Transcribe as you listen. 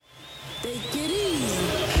Take it easy.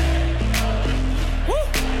 Woo!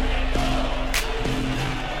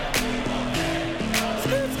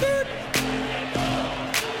 Scoot, scoot.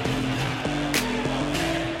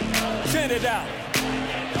 Chant it out.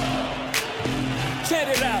 Chant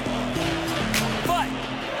it out. Fight.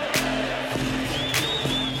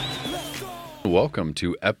 Welcome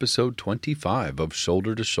to episode 25 of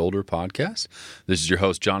Shoulder to Shoulder Podcast. This is your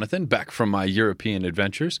host, Jonathan, back from my European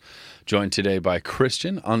adventures, joined today by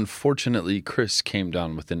Christian. Unfortunately, Chris came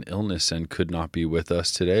down with an illness and could not be with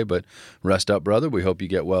us today, but rest up, brother. We hope you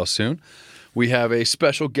get well soon. We have a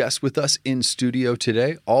special guest with us in studio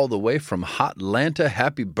today, all the way from Hotlanta.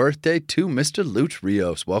 Happy birthday to Mr. Luch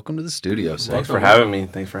Rios. Welcome to the studio, sir. Thanks for having me.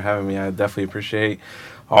 I definitely appreciate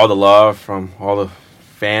all the love from all the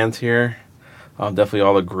fans here. Definitely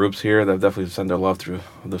all the groups here that definitely send their love through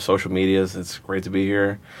the social medias. It's great to be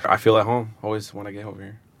here. I feel at home always when I get over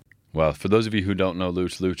here. Well, for those of you who don't know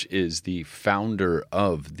Luch is the founder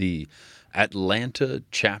of the Atlanta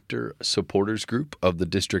chapter supporters group of the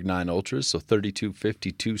District 9 Ultras, so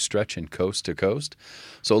 3252 stretching coast to coast.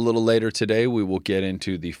 So a little later today, we will get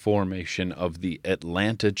into the formation of the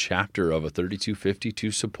Atlanta chapter of a 3252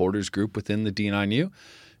 supporters group within the D9U.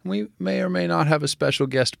 We may or may not have a special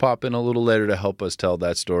guest pop in a little later to help us tell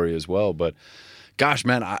that story as well. But gosh,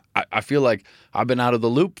 man, I feel like I've been out of the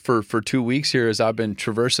loop for 2 weeks here as I've been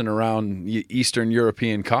traversing around Eastern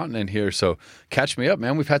European continent here. So catch me up,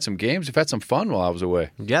 man. We've had some games. We've had some fun while I was away.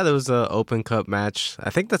 Yeah, there was an Open Cup match. I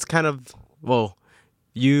think that's kind of, well,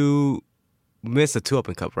 you missed the 2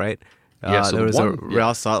 Open Cup, right? Yeah, so there was one, a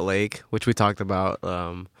Real Salt Lake, which we talked about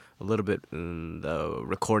a little bit in the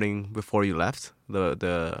recording before you left,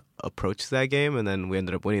 the approach to that game, and then we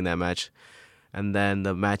ended up winning that match. And then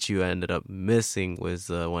the match you ended up missing was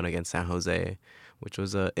the one against San Jose, which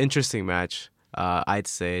was an interesting match, I'd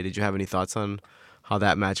say. Did you have any thoughts on how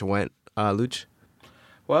that match went, Luch?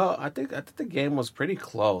 Well, I think the game was pretty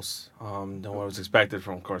close than what was expected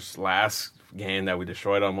from, of course, last game that we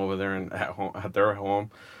destroyed them over there at their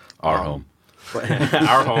home. Our home.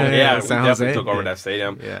 Our home, yeah. We San definitely Jose. took over that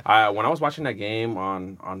stadium. Yeah. When I was watching that game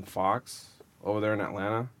on Fox over there in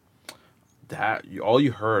Atlanta, all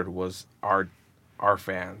you heard was our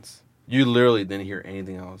fans. You literally didn't hear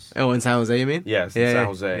anything else. Oh, in San Jose, you mean? Yes, yeah, San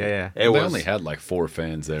Jose. Yeah. They only had like 4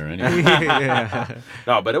 fans there anyway. Yeah.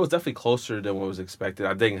 No, but it was definitely closer than what was expected.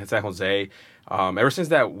 I think San Jose, ever since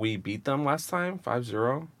that we beat them last time,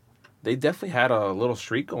 5-0, they definitely had a little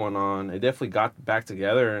streak going on. They definitely got back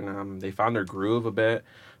together, and they found their groove a bit.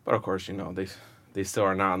 But, of course, they still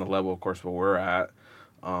are not on the level, of course, where we're at.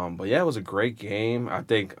 But, yeah, it was a great game. I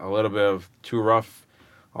think a little bit of too rough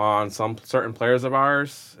on some certain players of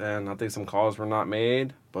ours, and I think some calls were not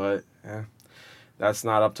made. But, yeah, that's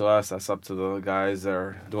not up to us. That's up to the guys that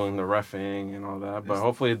are doing the reffing and all that. But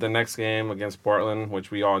hopefully the next game against Portland, which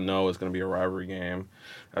we all know is going to be a rivalry game,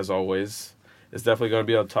 as always, it's definitely going to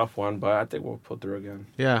be a tough one, but I think we'll pull through again.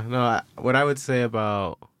 Yeah, no, what I would say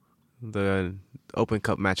about the Open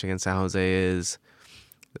Cup match against San Jose is,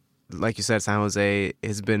 like you said, San Jose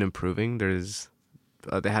has been improving.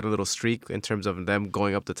 They had a little streak in terms of them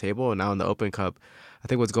going up the table, and now in the Open Cup, I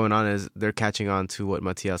think what's going on is they're catching on to what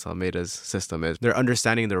Matias Almeida's system is. They're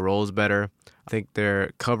understanding their roles better. I think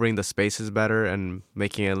they're covering the spaces better and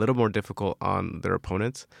making it a little more difficult on their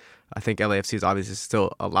opponents. I think LAFC is obviously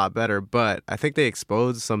still a lot better, but I think they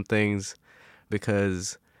exposed some things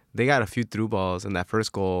because they got a few through balls in that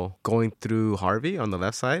first goal going through Harvey on the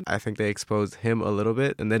left side. I think they exposed him a little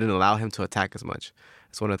bit, and they didn't allow him to attack as much.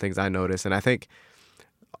 It's one of the things I noticed. And I think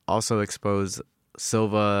also exposed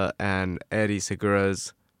Silva and Eddie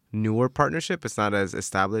Segura's newer partnership. It's not as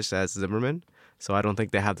established as Zimmerman, so I don't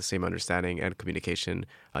think they have the same understanding and communication,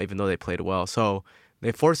 even though they played well. So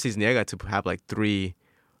they forced Cisniega to have 3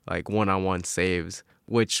 one-on-one saves,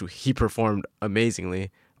 which he performed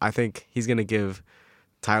amazingly. I think he's going to give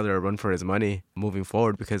Tyler a run for his money moving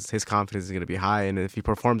forward because his confidence is going to be high. And if he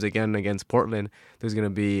performs again against Portland, there's going to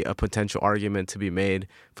be a potential argument to be made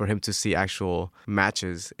for him to see actual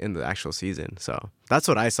matches in the actual season. So that's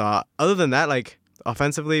what I saw. Other than that,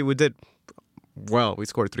 offensively, we did well. We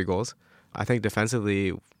scored 3 goals. I think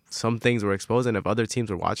defensively, some things were exposed. And if other teams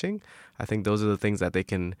were watching, I think those are the things that they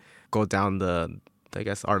can go down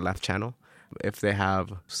our left channel. If they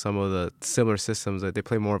have some of the similar systems, that they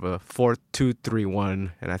play more of a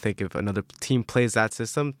 4-2-3-1, and I think if another team plays that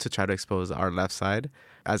system to try to expose our left side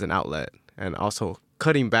as an outlet, and also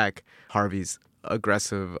cutting back Harvey's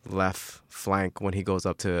aggressive left flank when he goes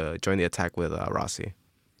up to join the attack with Rossi.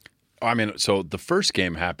 I mean, so the first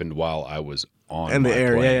game happened while I was on In the my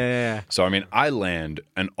air, plane. yeah. So, I mean, I land,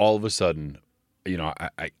 and all of a sudden, you know,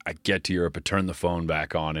 I get to Europe, I turn the phone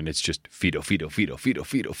back on, and it's just Fido,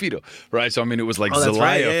 right? So, I mean, it was like that's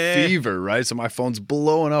Zelaya right. Yeah. fever, right? So my phone's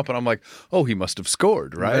blowing up, and I'm like, oh, he must have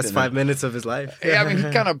scored, right? That's And 5 minutes of his life. yeah, I mean, he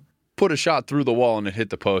kind of put a shot through the wall and it hit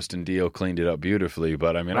the post, and Dio cleaned it up beautifully.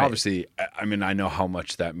 But I mean, Right. obviously, I mean, I know how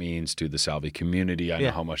much that means to the Salvi community. I know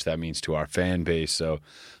Yeah. how much that means to our fan base. So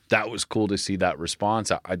that was cool to see that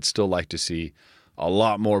response. I'd still like to see a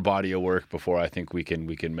lot more body of work before I think we can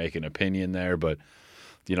make an opinion there. But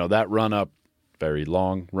you know, that run up, very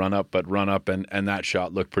long run up, and that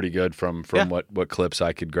shot looked pretty good from Yeah. what clips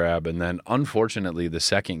I could grab. And then unfortunately, the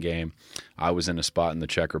second game, I was in a spot in the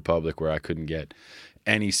Czech Republic where I couldn't get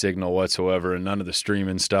any signal whatsoever, and none of the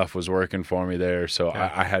streaming stuff was working for me there. So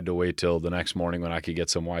I had to wait till the next morning when I could get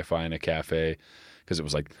some Wi-Fi in a cafe, because it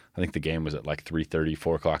was like, I think the game was at like 3:30,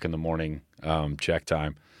 4 o'clock in the morning Czech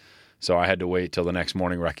time. So I had to wait till the next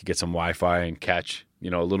morning where I could get some Wi-Fi and catch, you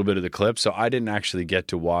know, a little bit of the clip. So I didn't actually get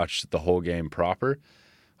to watch the whole game proper.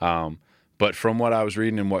 But from what I was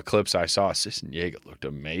reading and what clips I saw, Sisniega looked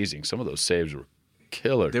amazing. Some of those saves were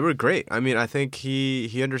killer. They were great. I mean, I think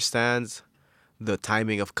he understands the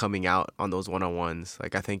timing of coming out on those one-on-ones.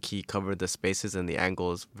 Like, I think he covered the spaces and the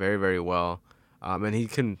angles very, very well. And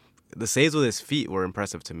the saves with his feet were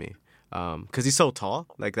impressive to me. Because he's so tall.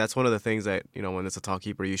 Like, that's one of the things that, you know, when it's a tall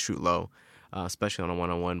keeper, you shoot low, especially on a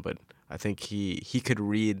one-on-one. But I think he could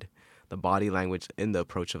read the body language in the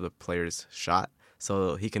approach of the player's shot,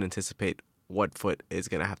 so he can anticipate what foot is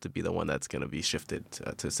going to have to be the one that's going to be shifted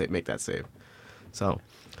to make that save. So,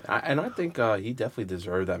 I think he definitely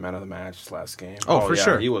deserved that man of the match last game. Oh, for yeah,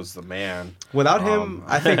 sure. He was the man. without him,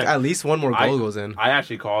 I think at least one more goal goes in. I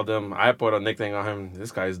actually called him. I put a nickname on him.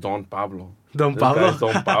 This guy is Don Pablo. Don This Pablo? guy is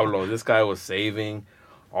Don Pablo. This guy was saving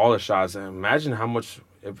all the shots. And imagine how much,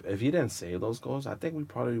 if he didn't save those goals, I think we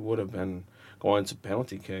probably would have been going to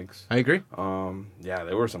penalty kicks. I agree. Yeah,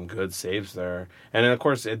 there were some good saves there. And then, of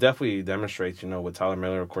course, it definitely demonstrates, you know, with Tyler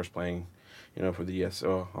Miller, of course, playing, you know, for the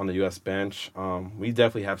on the U.S. bench. We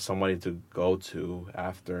definitely have somebody to go to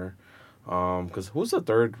after. Because who's the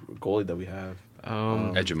third goalie that we have?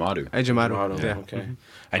 Ejimadu. Ejimadu. Yeah. Okay.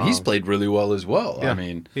 And he's played really well as well. Yeah. I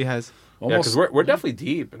mean, He has. Yeah, almost because we're definitely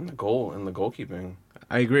deep in the goalkeeping.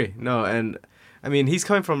 I agree. No, and I mean, he's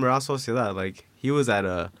coming from Real Sociedad. Like, he was at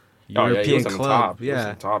a Oh, European he was on the club. top. He was Yeah.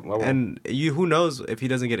 on top level. And who knows if he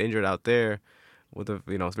doesn't get injured out there with a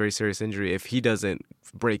very serious injury, if he doesn't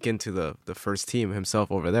break into the first team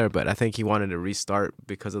himself over there. But I think he wanted to restart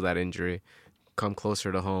because of that injury, come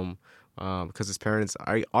closer to home, because his parents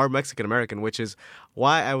are Mexican American, which is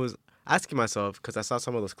why I was asking myself, because I saw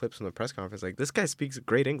some of those clips from the press conference, like, this guy speaks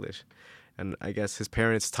great English. And I guess his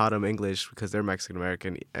parents taught him English because they're Mexican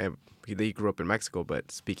American. They grew up in Mexico, but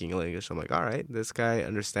speaking English. I'm like, all right, this guy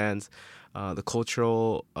understands the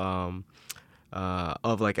cultural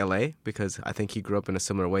of like LA, because I think he grew up in a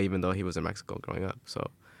similar way, even though he was in Mexico growing up. So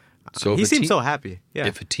So he if a seems team- so happy. Yeah.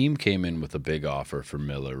 If a team came in with a big offer for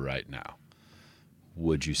Miller right now,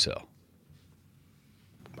 would you sell?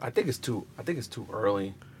 I think it's too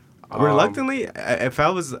early. Reluctantly, if I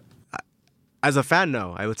was, as a fan,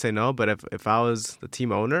 no, I would say no. But if I was the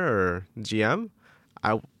team owner or GM,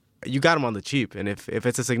 you got him on the cheap, and if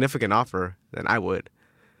it's a significant offer, then I would,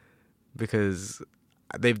 because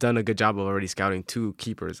they've done a good job of already scouting two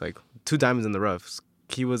keepers, like two diamonds in the rough.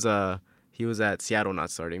 He was at Seattle not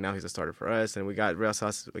starting. Now he's a starter for us, and we got him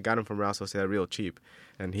from Real Sociedad real cheap,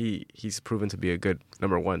 and he's proven to be a good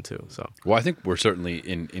number one too. So Well, I think we're certainly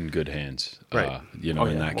in good hands, Right. in Oh,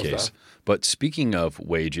 yeah, that most case. def. But speaking of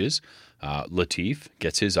wages, Latif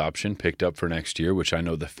gets his option picked up for next year, which I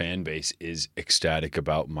know the fan base is ecstatic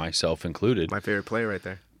about, myself included. my favorite player right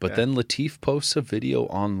there. But Yeah. then Latif posts a video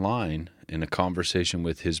online in a conversation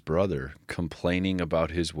with his brother complaining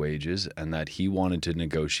about his wages and that he wanted to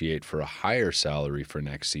negotiate for a higher salary for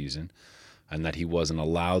next season and that he wasn't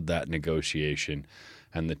allowed that negotiation,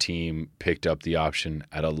 and the team picked up the option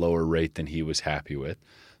at a lower rate than he was happy with.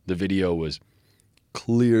 The video was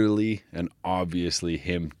clearly and obviously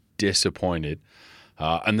him disappointed.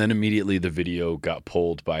 And then immediately the video got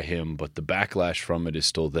pulled by him, but the backlash from it is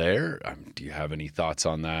still there. Do you have any thoughts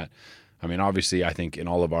on that? I mean, obviously, I think in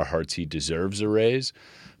all of our hearts he deserves a raise,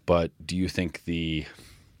 but do you think the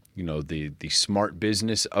smart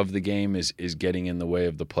business of the game is getting in the way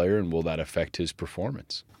of the player, and will that affect his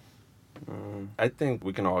performance? I think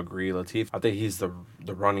we can all agree, Latif. I think he's the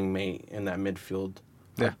running mate in that midfield.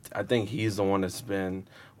 Yeah. I think he's the one that's been,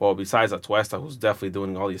 well, besides Atuesta, who's definitely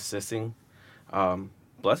doing all the assisting.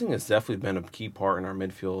 Blessing has definitely been a key part in our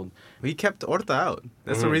midfield. We kept Horta out.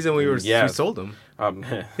 That's the reason we Yes. sold him.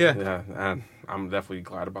 Yeah, and I'm definitely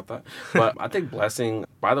glad about that. But I think Blessing,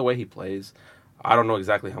 by the way he plays, I don't know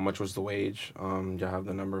exactly how much was the wage. Do you have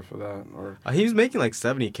the number for that? Or He's making like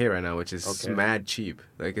 $70K right now, which is Okay. mad cheap.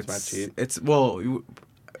 Like it's mad cheap? It's well,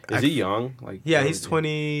 is he young? Like yeah, young he's is he?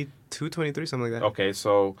 22, 23, something like that. Okay,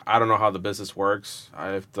 so I don't know how the business works.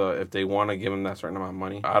 If they want to give him that certain amount of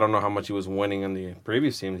money, I don't know how much he was winning in the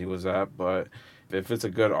previous teams he was at, but if it's a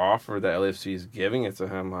good offer that LAFC is giving it to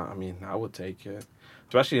him, I mean, I would take it.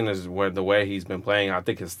 Especially in the way he's been playing, I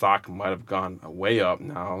think his stock might have gone way up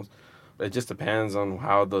now. It just depends on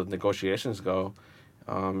how the negotiations go,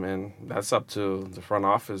 and that's up to the front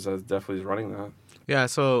office that definitely is running that. Yeah,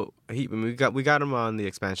 so we got him on the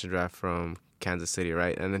expansion draft from Kansas City,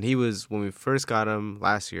 right? And then when we first got him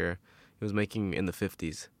last year, he was making in the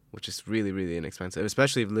 50s, which is really, really inexpensive,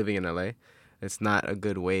 especially living in LA. It's not a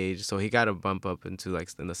good wage, so he got a bump up into like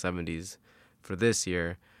in the 70s for this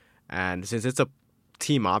year. And since it's a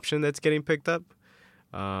team option that's getting picked up,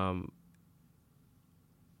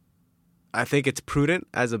 I think it's prudent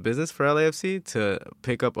as a business for LAFC to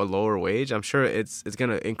pick up a lower wage. I'm sure it's going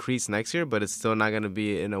to increase next year, but it's still not going to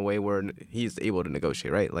be in a way where he's able to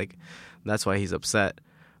negotiate, right? Like, that's why he's upset,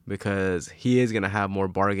 because he is going to have more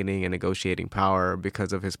bargaining and negotiating power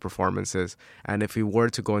because of his performances. And if he were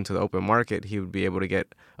to go into the open market, he would be able to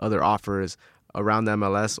get other offers around the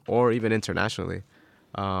MLS or even internationally.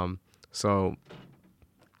 So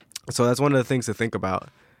that's one of the things to think about.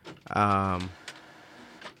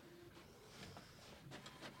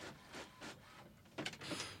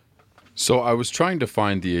 So I was trying to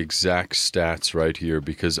find the exact stats right here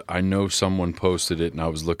because I know someone posted it and I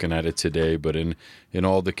was looking at it today, but in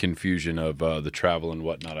all the confusion of the travel and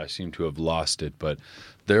whatnot, I seem to have lost it. But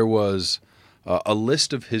there was a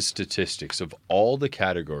list of his statistics of all the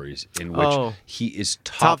categories in which he is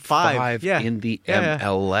top five Yeah. in the Yeah.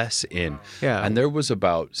 MLS in. Yeah. And there was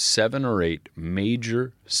about 7 or 8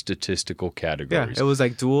 major statistical Yeah, categories. it was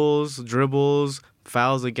like duels, dribbles,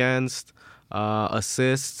 fouls against,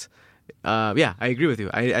 assists. I agree with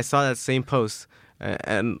you. I saw that same post,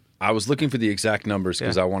 and I was looking for the exact numbers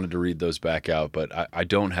because Yeah. I wanted to read those back out, but I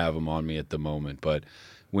don't have them on me at the moment. But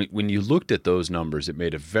when you looked at those numbers, it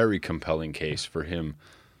made a very compelling case for him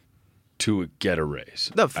to get a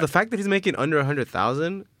raise. the fact that he's making under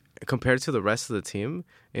 100,000 compared to the rest of the team,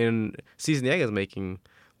 and Cisniega is making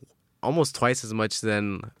almost twice as much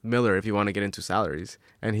than Miller if you want to get into salaries,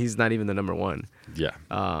 and he's not even the number one. Yeah.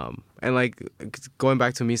 And like going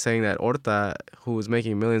back to me saying that Horta, who was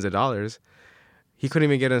making millions of dollars, he couldn't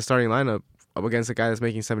even get in a starting lineup up against a guy that's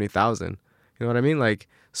making 70,000. You know what I mean? Like,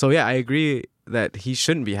 so yeah, I agree that he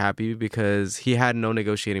shouldn't be happy because he had no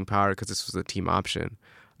negotiating power because this was a team option.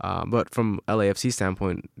 But from LAFC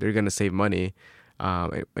standpoint, they're going to save money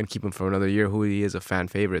and keep him for another year, who he is a fan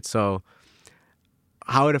favorite. So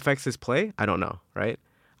how it affects his play, I don't know, right?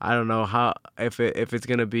 I don't know how if it's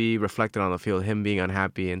going to be reflected on the field, him being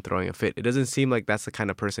unhappy and throwing a fit. It doesn't seem like that's the kind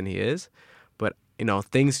of person he is. But,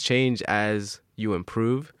 things change as you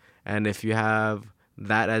improve. And if you have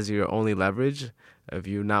that as your only leverage, if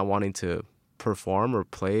you're not wanting to perform or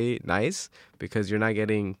play nice because you're not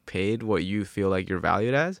getting paid what you feel like you're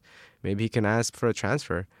valued as, maybe he can ask for a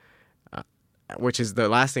transfer, which is the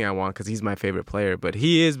last thing I want because he's my favorite player. But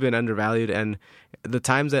he has been undervalued. And the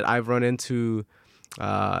times that I've run into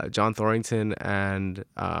John Thorrington and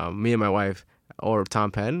me and my wife or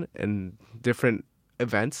Tom Penn in different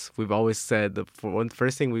events, we've always said the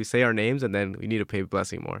first thing we say our names and then we need to pay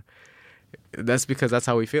Blessing more. That's because that's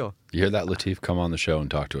how we feel. You hear that, Latif? Come on the show and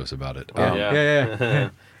talk to us about it. Yeah.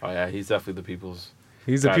 Oh yeah, he's definitely the people's.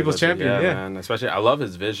 He's the guy people's that does it. champion. Yeah. Man. Especially, I love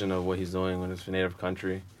his vision of what he's doing in his native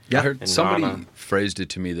country. I heard In somebody Ghana. phrased it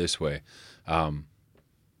to me this way.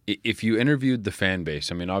 If you interviewed the fan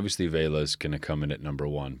base, I mean, obviously Vela's going to come in at number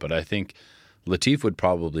 1, but I think Latif would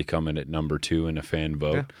probably come in at number 2 in a fan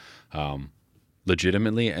vote,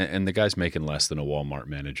 legitimately, and the guy's making less than a Walmart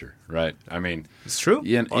manager, right? I mean, It's true.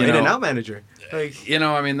 You Or know- In-N-Out manager. Like,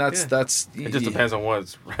 I mean, that's It just depends on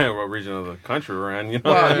what region of the country we're in.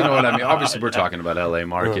 Well, you know what I mean. Obviously, we're talking about LA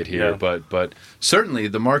market here, Yeah. but certainly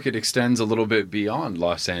the market extends a little bit beyond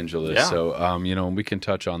Los Angeles. Yeah. So, we can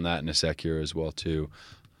touch on that in a sec here as well too.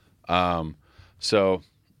 But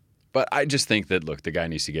I just think that look, the guy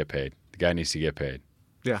needs to get paid. The guy needs to get paid.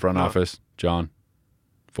 yeah. Front No. office, John,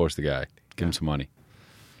 force the guy, give him some money.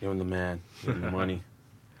 Give him the man. Give him the money.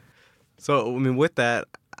 So, I mean, with that,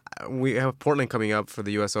 we have Portland coming up for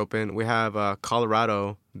the U.S. Open. We have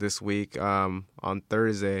Colorado this week on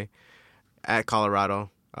Thursday at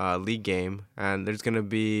Colorado, league game. And there's going to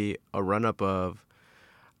be a run-up of,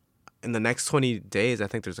 in the next 20 days, I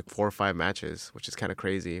think there's like 4 or 5 matches, which is kind of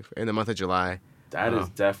crazy, in the month of July. That is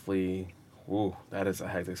definitely, that is a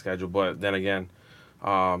hectic schedule. But then again,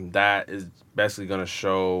 that is basically going to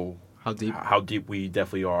show How deep? how deep we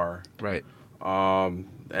definitely are. Right.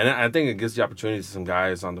 And I think it gives the opportunity to some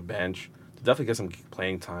guys on the bench to definitely get some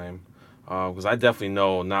playing time. Because I definitely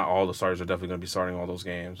know not all the starters are definitely going to be starting all those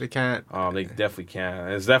games. They can't. They definitely can.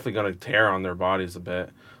 And it's definitely going to tear on their bodies a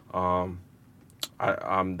bit. I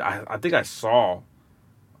think I saw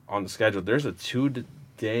on the schedule there's a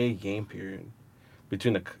 2-day game period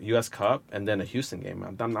between the U.S. Cup and then the Houston game.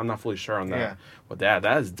 I'm not fully sure on that. Yeah. But that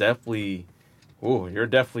is definitely, you're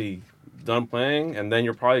definitely done playing, and then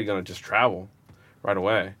you're probably going to just travel right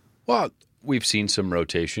away. Well, we've seen some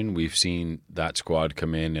rotation. We've seen that squad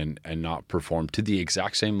come in and not perform to the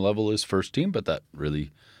exact same level as first team, but that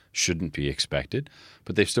really shouldn't be expected.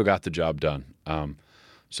 But they've still got the job done.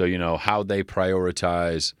 So, how they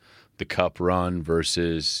prioritize the cup run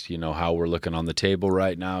versus, how we're looking on the table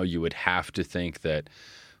right now, you would have to think that,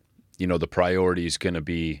 the priority is going to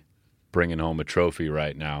be bringing home a trophy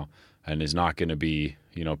right now and is not going to be,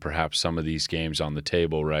 perhaps some of these games on the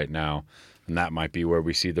table right now. And that might be where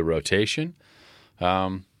we see the rotation.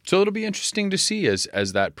 So it'll be interesting to see as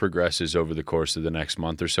that progresses over the course of the next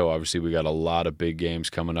month or so. Obviously, we got a lot of big games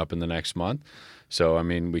coming up in the next month. So,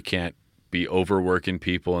 we can't be overworking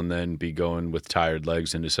people and then be going with tired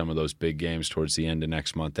legs into some of those big games towards the end of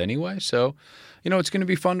next month anyway. So, it's going to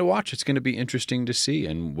be fun to watch. It's going to be interesting to see,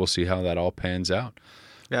 and we'll see how that all pans out.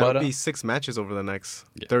 Yeah, But, it'll be 6 matches over the next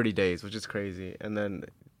 30 days, which is crazy. And then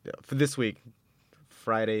for this week,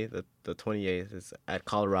 Friday, the 28th, is at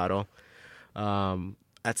Colorado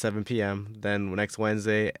at 7 p.m. Then next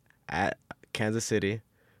Wednesday at Kansas City.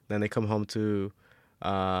 Then they come home to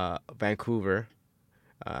Vancouver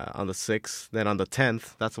on the 6th. Then on the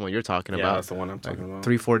 10th, that's the one you're talking Yeah, about. that's the one I'm talking about.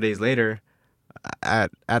 3-4 days later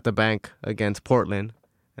at the bank against Portland.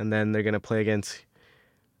 And then they're going to play against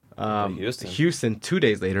Houston 2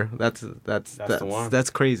 days later. That's the one. That's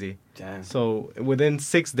crazy. Damn. So within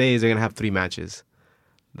 6 days, they're going to have 3 matches.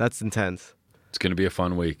 That's intense. It's going to be a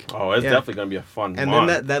fun week. Oh, it's Yeah. definitely going to be a fun And one.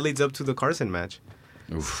 then that leads up to the Carson match.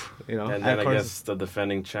 Oof. and at then Carson. against the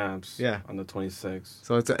defending champs Yeah. on the 26th.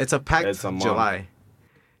 So it's a packed It's a month. July.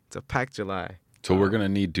 It's a packed July. So we're going to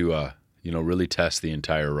need to, really test the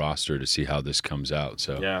entire roster to see how this comes out.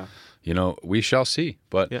 So, Yeah. we shall see.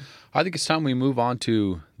 But Yeah. I think it's time we move on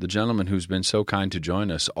to the gentleman who's been so kind to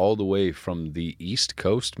join us all the way from the East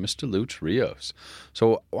Coast, Mr. Luch Rios.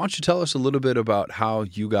 So why don't you tell us a little bit about how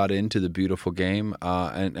you got into the beautiful game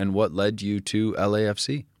and what led you to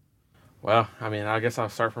LAFC? Well, I guess I'll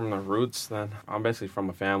start from the roots then. I'm basically from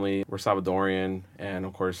a family. We're Salvadorian. And,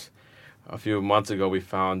 of course, a few months ago, we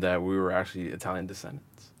found that we were actually Italian descendants.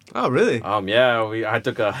 Oh, really? I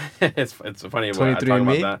took a. it's funny when I talk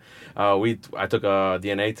 23andMe? about that. I took a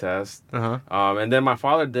DNA test. Uh-huh. And then my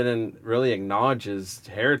father didn't really acknowledge his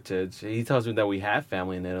heritage. He tells me that we have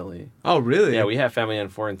family in Italy. Oh, really? Yeah, we have family in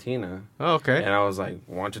Fiorentina. Oh, okay. And I was like,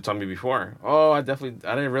 why don't you tell me before? Oh, I didn't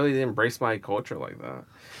really embrace my culture like that.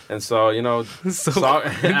 And so, So I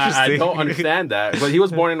interesting. don't understand that. But he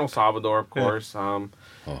was born in El Salvador, of course. Oh,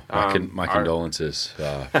 my our- condolences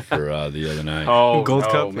for the other night. Oh, Gold no,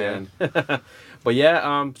 Cup, man. But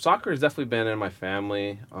yeah, soccer has definitely been in my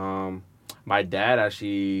family. My dad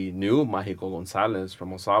actually knew Mágico González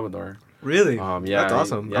from El Salvador. Really? Yeah, That's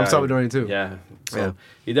awesome. yeah, I'm Salvadorian, too. Yeah, so Yeah.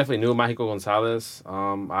 he definitely knew Mágico González.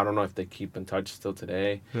 I don't know if they keep in touch still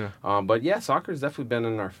today. Yeah. But yeah, soccer has definitely been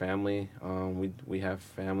in our family. We have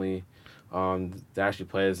family that actually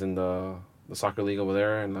plays in the soccer league over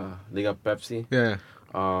there in the Liga Pepsi. Yeah.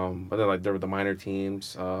 But they're the minor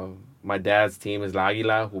teams. My dad's team is La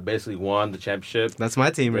Águila, who basically won the championship. That's my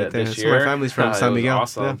team right there. This That's year. where my family's from, It San was Miguel.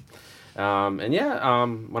 Awesome.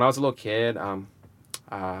 When I was a little kid,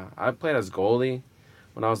 I played as goalie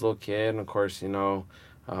when I was a little kid. And of course,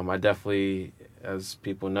 I definitely, as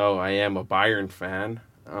people know, I am a Bayern fan.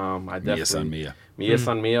 I definitely Mia San Mia. Mia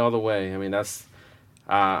San Mia all the way. That's.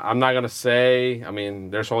 I'm not gonna say.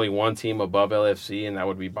 There's only one team above LFC, and that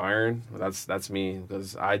would be Bayern. That's me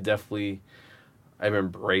because I've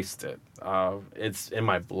embraced it. It's in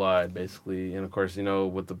my blood, basically, and of course,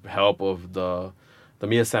 with the help of the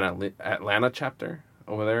Mia San Atlanta chapter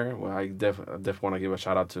over there. Well, I definitely want to give a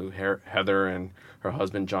shout out to Heather and her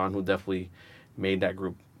husband John, who definitely made that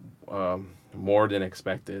group more than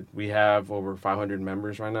expected. We have over 500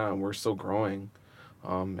 members right now, and we're still growing.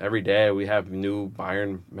 Every day we have new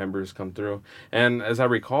Bayern members come through. And as I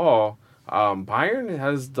recall, Bayern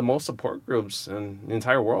has the most support groups in the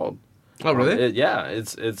entire world. Oh, really?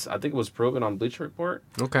 It's I think it was proven on Bleacher Report.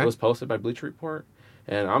 Okay. It was posted by Bleacher Report.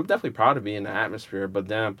 And I'm definitely proud to be in the atmosphere. But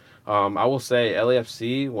then I will say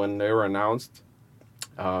LAFC, when they were announced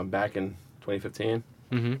back in 2015,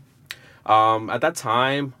 Mm-hmm. At that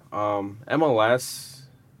time, MLS,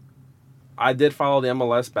 I did follow the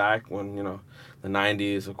MLS back when, the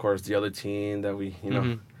 90s, of course, the other team that we,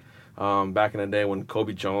 back in the day when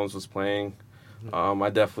Kobe Jones was playing. I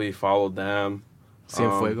definitely followed them.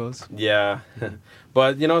 Cienfuegos. Yeah.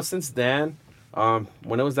 But, since then,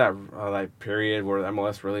 when it was that like period where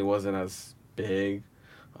MLS really wasn't as big,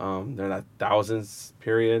 during that thousands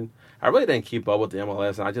period, I really didn't keep up with the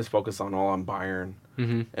MLS, and I just focused on Bayern.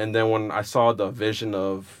 Mm-hmm. And then when I saw the vision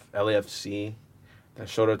of LAFC, that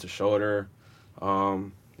shoulder to shoulder,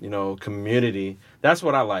 community, that's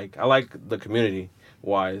what I like. I like the community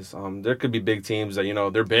wise. There could be big teams that,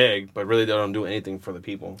 they're big, but really they don't do anything for the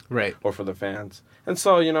people. Right. Or for the fans. And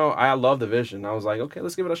so, I love the vision. I was like, okay,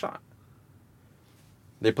 let's give it a shot.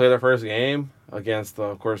 They played their first game against,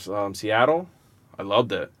 of course, Seattle. I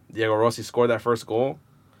loved it. Diego Rossi scored that first goal.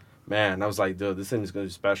 Man, I was like, dude, this thing is going to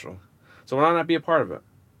be special. So why not be a part of it?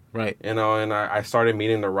 Right. And I started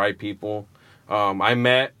meeting the right people. I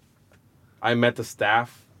met the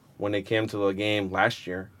staff when they came to the game last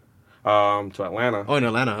year to Atlanta. Oh, in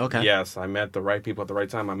Atlanta. Okay. Yes, I met the right people at the right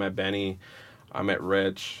time. I met Benny. I met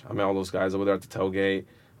Rich. I met all those guys over there at the tailgate.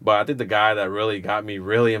 But I think the guy that really got me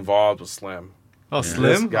really involved was Slim. Oh,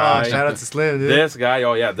 Slim? This guy, Shout out to Slim, dude. This guy,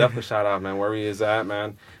 oh yeah, definitely shout out, man. Where he is at,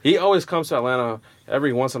 man. He always comes to Atlanta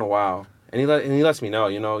every once in a while. And he lets me know,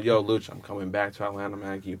 yo, Luch, I'm coming back to Atlanta,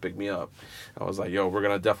 man. Can you pick me up? I was like, yo, we're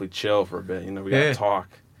going to definitely chill for a bit. We got to talk.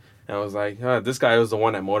 And I was like, this guy was the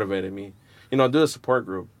one that motivated me. Do the support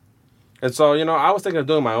group. And so, I was thinking of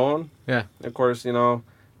doing my own. Yeah. Of course,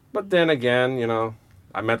 But then again,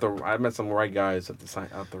 I met some right guys at the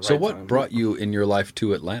right time. So what brought you in your life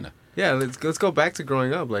to Atlanta? Yeah, let's go back to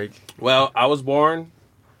growing up. Well, I was born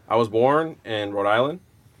in Rhode Island.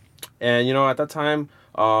 And, at that time,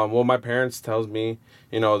 my parents tells me,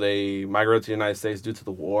 they migrated to the United States due to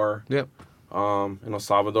the war. Yep. In El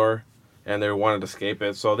Salvador, and they wanted to escape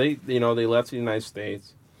it. So they left the United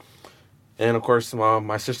States. And of course,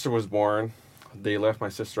 my sister was born. They left my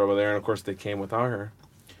sister over there, and of course, they came without her.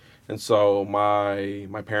 And so my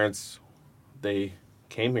parents, they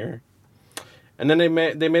came here. And then they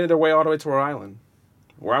made their way all the way to Rhode Island,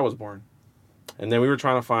 where I was born. And then we were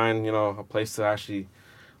trying to find, a place to actually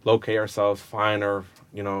locate ourselves, find our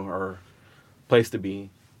place to be.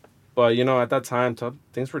 But, at that time,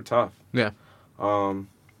 things were tough. Yeah.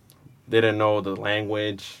 They didn't know the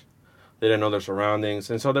language. They didn't know their surroundings.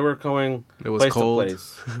 And so they were going place cold. to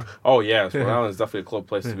place. Oh, yes. Rhode Island is definitely a cold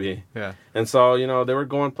place to be. Yeah. And so, they were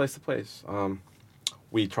going place to place.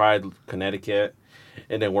 We tried Connecticut.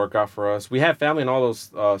 It didn't work out for us. We had family in all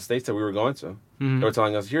those states that we were going to. Mm-hmm. They were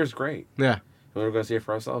telling us, here's great. Yeah. And we were going to see it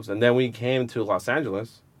for ourselves. And then we came to Los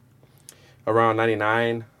Angeles around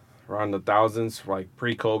 99, around the thousands, like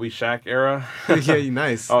pre-Kobe Shaq era. Yeah,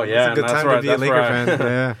 nice. Oh, yeah. It's a good time to be a Laker fan.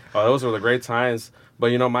 Yeah. Oh, those were the great times.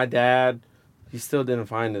 But, my dad, he still didn't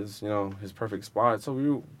find his perfect spot.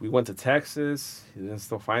 So we went to Texas. He didn't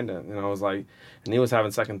still find it. I was like, and he was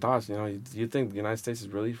having second thoughts. Do you think the United States is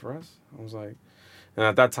really for us? I was like, and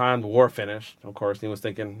at that time, the war finished, of course. And he was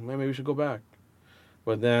thinking, maybe we should go back.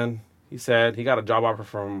 But then he said he got a job offer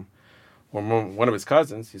from one of his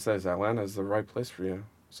cousins. He says, Atlanta is the right place for you.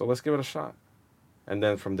 So let's give it a shot. And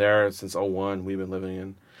then from there, since 2001, we've been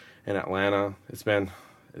living in Atlanta. It's been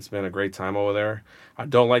a great time over there. I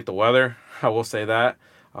don't like the weather. I will say that.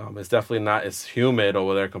 It's definitely not as humid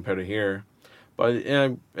over there compared to here. But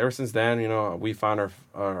ever since then, we found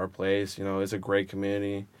our place. It's a great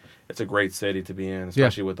community. It's a great city to be in,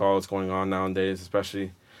 especially with all that's going on nowadays,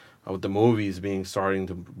 especially with the movies starting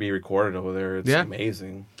to be recorded over there. It's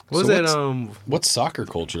amazing. What's soccer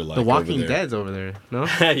culture like? The Walking over there? Dead's over there, no?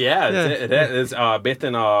 It's based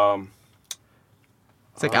in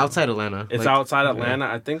it's like outside Atlanta. It's outside Atlanta.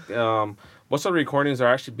 I think most of the recordings are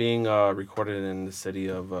actually being recorded in the city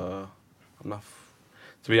of. To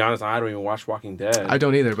be honest, I don't even watch Walking Dead. I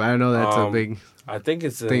don't either, but I know that's a big. I think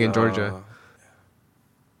it's thing in Georgia.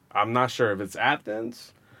 I'm not sure if it's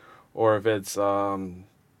Athens, or if it's well,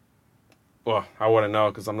 I wouldn't know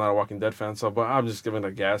because I'm not a Walking Dead fan. But I'm just giving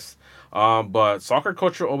a guess. But soccer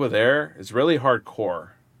culture over there is really hardcore.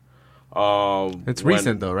 It's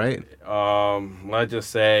recent though, right? Let's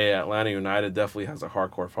just say Atlanta United definitely has a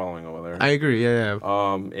hardcore following over there. I agree. Yeah.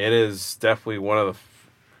 It is definitely one of the.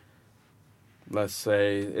 Let's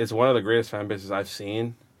say it's one of the greatest fan bases I've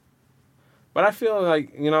seen. But I feel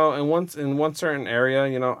like in one certain area,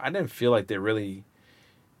 I didn't feel like they really,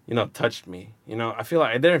 touched me. I feel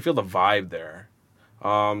like I didn't feel the vibe there.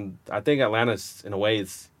 I think Atlanta's in a way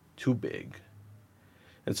it's too big.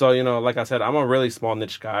 And so like I said, I'm a really small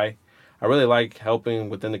niche guy. I really like helping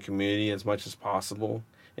within the community as much as possible.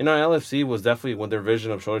 you know, LFC was definitely with their vision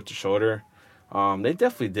of shoulder to shoulder. They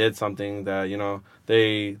definitely did something that, you know,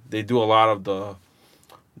 they do a lot of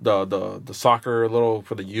the soccer little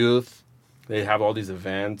for the youth. They have all these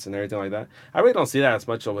events and everything like that. I really don't see that as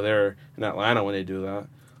much over there in Atlanta when they do that.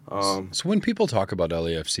 So when people talk about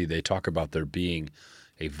LAFC, they talk about there being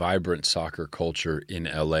a vibrant soccer culture in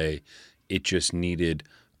LA. It just needed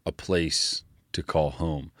a place to call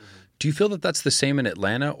home. Do you feel that that's the same in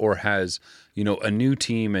Atlanta, or has, you know, a new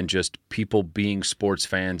team and just people being sports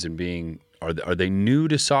fans and being are they new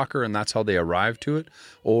to soccer and that's how they arrived to it,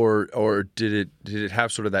 or did it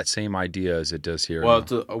have sort of that same idea as it does here? Well,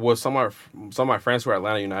 with some of my friends who are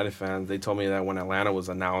Atlanta United fans, they told me that when Atlanta was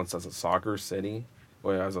announced as a soccer city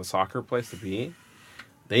or as a soccer place to be,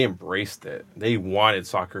 they embraced it. They wanted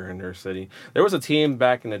soccer in their city. There was a team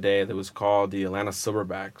back in the day that was called the Atlanta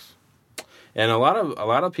Silverbacks, and a lot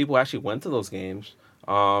of people actually went to those games.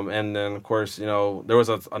 And then, of course, you know, there was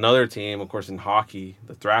another team, of course, in hockey.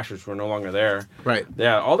 The Thrashers were no longer there. Right.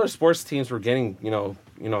 Yeah, all their sports teams were getting, you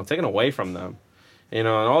know, taken away from them. You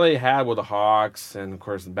know, and all they had were the Hawks and, of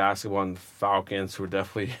course, the basketball and the Falcons, who are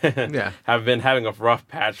definitely have been having a rough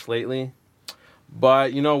patch lately.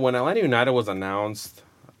 But, you know, when Atlanta United was announced,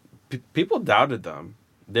 people doubted them.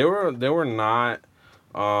 They were not,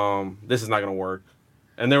 this is not going to work.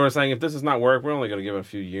 And they were saying, if this is not work, we're only going to give it a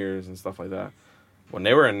few years and stuff like that. When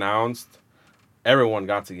they were announced, everyone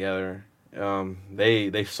got together.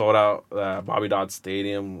 They sold out Bobby Dodd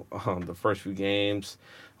Stadium the first few games.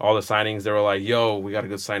 All the signings, they were like, yo, we got a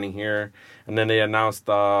good signing here. And then they announced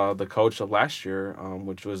the coach of last year,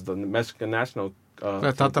 which was the Mexican national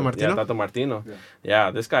Tata Martino? Yeah, Tata Martino.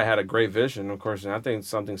 Yeah, this guy had a great vision, of course, and I think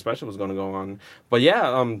something special was going to go on. But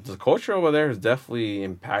yeah, the culture over there has definitely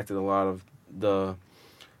impacted a lot of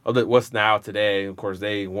what's now today. Of course,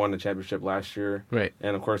 they won the championship last year, right?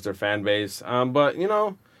 And of course, their fan base. But you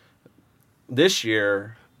know, this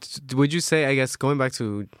year, would you say? I guess going back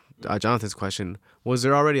to Jonathan's question, was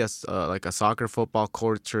there already a soccer football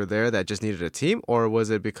culture there that just needed a team, or was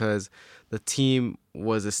it because the team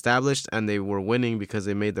was established and they were winning because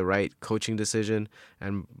they made the right coaching decision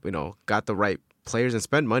and, you know, got the right players and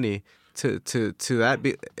spent money to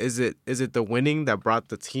that? Is it the winning that brought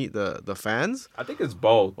the fans? I think it's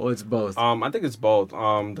both. Oh, it's both. I think it's both.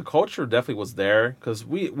 The culture definitely was there because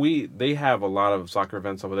they have a lot of soccer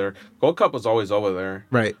events over there. Gold Cup was always over there,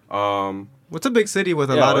 right? What's a big city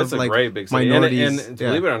with a lot of like great big city. minorities? And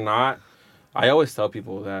believe it or not, I always tell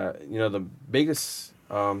people that, you know, the biggest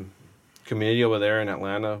community over there in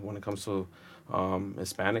Atlanta when it comes to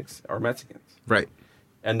Hispanics are Mexicans, right?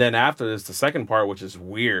 And then after this, the second part, which is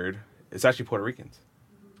weird, it's actually Puerto Ricans.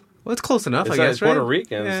 Well, it's close enough, I guess, it's Puerto right?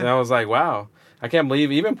 Ricans. Yeah. And I was like, wow, I can't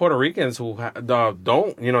believe even Puerto Ricans who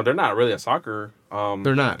don't, you know, they're not really a soccer.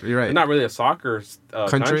 They're not. You're right. They're not really a soccer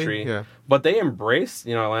country. Yeah. But they embrace,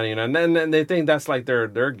 you know, Atlanta United, and then they think that's like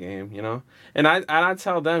their game, you know. And I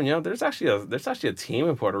tell them, you know, there's actually a team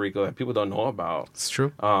in Puerto Rico that people don't know about. It's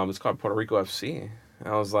true. It's called Puerto Rico FC. And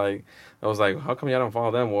I was like, how come y'all don't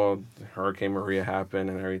follow them? Well, Hurricane Maria happened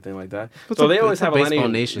and everything like that. So they always have Atlanta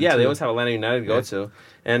United. Yeah, they always have Atlanta United to go to,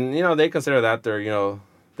 and you know they consider that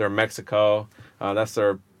their Mexico. That's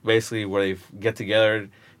their basically where they get together.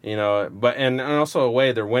 You know, but and also a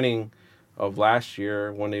way they're winning of last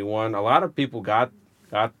year when they won. A lot of people got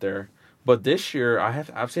there, but this year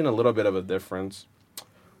I've seen a little bit of a difference.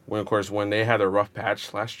 When they had a rough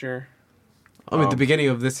patch last year. I mean, the beginning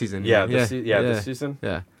of this season. This season.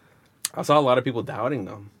 Yeah. I saw a lot of people doubting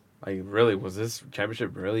them. Like, really, was this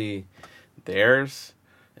championship really theirs?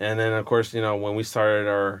 And then, of course, you know, when we started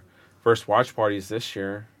our first watch parties this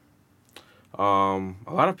year, a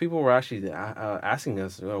lot of people were actually asking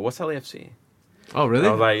us, what's LAFC? Oh, really?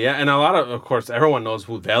 I was like, yeah. And of course, everyone knows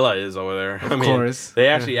who Vela is over there. Of course. They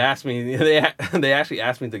actually asked me, they actually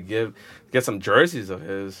asked me to get some jerseys of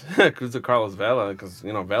his, Cruz Carlos Vela, because,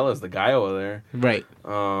 you know, Vela is the guy over there. Right.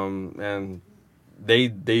 And they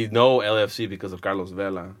know LAFC because of Carlos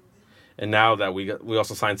Vela. And now that we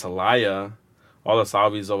also signed Celaya, all the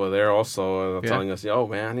Salvis over there also are telling us, "Yo,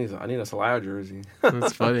 man, I need a Celaya jersey."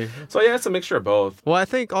 That's funny. So yeah, it's a mixture of both. Well, I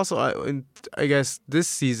think also, I guess this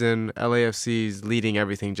season LAFC is leading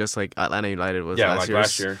everything, just like Atlanta United was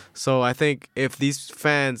last year. So I think if these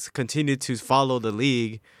fans continue to follow the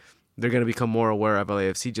league, they're going to become more aware of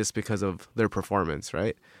LAFC just because of their performance,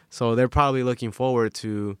 right? So they're probably looking forward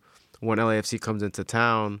to when LAFC comes into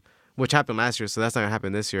town, which happened last year, so that's not going to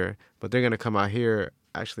happen this year. But they're going to come out here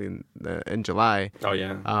actually in July. Oh,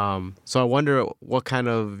 yeah. So I wonder what kind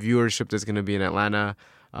of viewership there's going to be in Atlanta,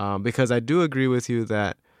 because I do agree with you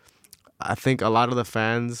that I think a lot of the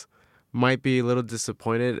fans might be a little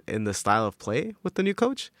disappointed in the style of play with the new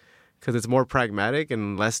coach because it's more pragmatic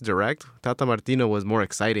and less direct. Tata Martino was more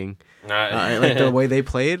exciting. Like the way they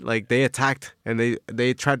played, like they attacked and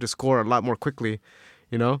they tried to score a lot more quickly,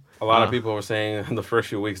 you know? A lot of people were saying in the first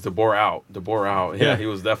few weeks, DeBoer out. Yeah, he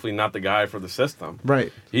was definitely not the guy for the system.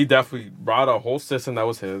 Right. He definitely brought a whole system that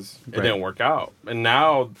was his. It Right. didn't work out. And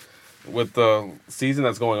now, with the season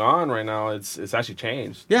that's going on right now, it's actually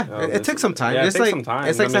changed. Yeah, You know, it took some time. Yeah, It's it takes like some time.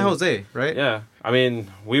 It's like I San mean, Jose, right? Yeah, I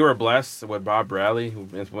mean, we were blessed with Bob Bradley, who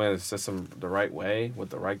implemented the system the right way with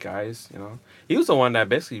the right guys. You know, he was the one that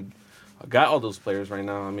basically got all those players right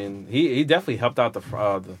now. I mean, he definitely helped out the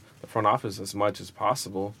front office as much as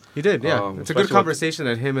possible. He did, yeah. It's a good especially with- conversation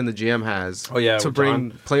that him and the GM has. Oh, yeah, to with bring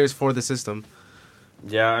John. players for the system.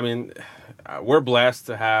 Yeah, I mean, we're blessed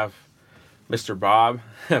to have Mr. Bob,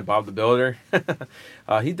 Bob the Builder.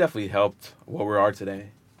 He definitely helped what we are today.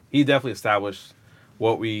 He definitely established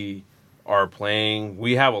what we are playing.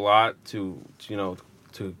 We have a lot to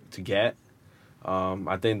get.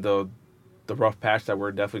 I think the rough patch that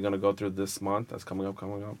we're definitely going to go through this month, that's coming up,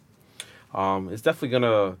 it's definitely going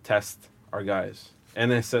to test our guys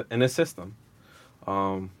and his system.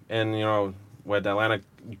 And you know, with Atlanta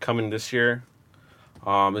coming this year,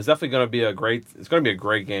 it's definitely going to be a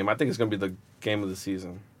great game. I think it's going to be the game of the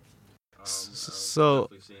season. So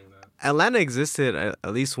Atlanta existed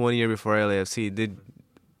at least 1 year before LAFC.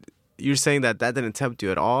 You're saying that didn't tempt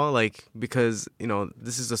you at all? Like, because, you know,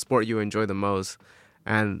 this is the sport you enjoy the most.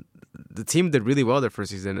 And the team did really well their first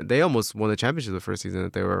season. They almost won the championship the first season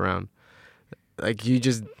that they were around. Like, you're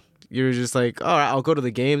just like, all right, I'll go to the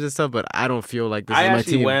games and stuff, but I don't feel like this is my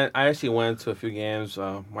team. I actually went to a few games.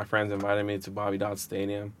 My friends invited me to Bobby Dodd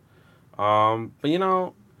Stadium. But, you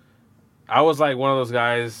know, I was like one of those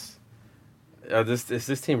guys, is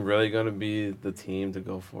this team really going to be the team to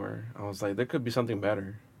go for? I was like, there could be something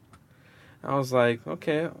better. I was like,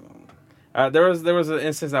 okay. There was an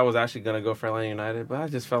instance I was actually going to go for Atlanta United, but I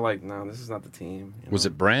just felt like, no, this is not the team. You Was know?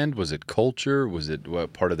 it brand? Was it culture? Was it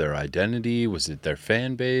what part of their identity? Was it their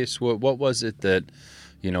fan base? What was it that,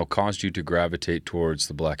 you know, caused you to gravitate towards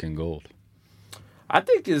the black and gold? I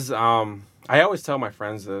think I always tell my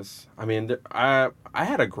friends this. I mean, I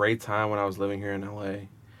had a great time when I was living here in LA.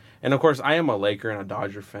 And of course, I am a Laker and a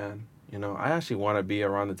Dodger fan. You know, I actually want to be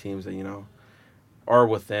around the teams that, you know, are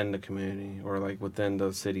within the community or like within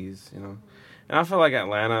the cities, you know. And I feel like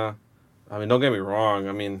Atlanta, I mean, don't get me wrong.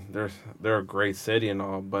 I mean, they're a great city and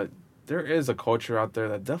all, but there is a culture out there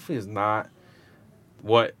that definitely is not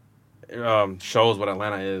what shows what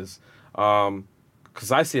Atlanta is.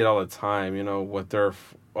 Because I see it all the time, you know, with their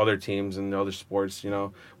other teams and the other sports, you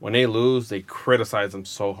know. When they lose, they criticize them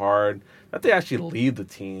so hard that they actually lead the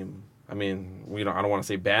team. I mean, I don't want to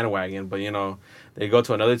say bandwagon, but, you know, they go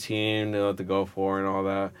to another team, they know what to go for and all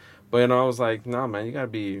that. But, you know, I was like, no, man, you got to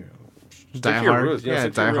be... Stick to your roots,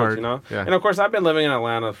 stick to your roots, you know? Yeah. And, of course, I've been living in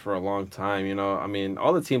Atlanta for a long time, you know? I mean,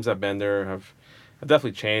 all the teams I've been there have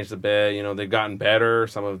definitely changed a bit. You know, they've gotten better.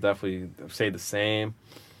 Some have definitely stayed the same.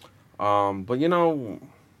 But, you know,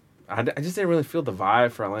 I just didn't really feel the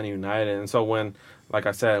vibe for Atlanta United. And so when, like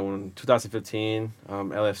I said, when 2015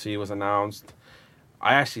 LFC was announced,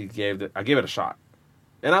 I actually gave it a shot.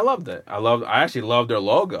 And I loved it. I actually loved their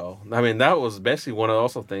logo. I mean, that was basically one of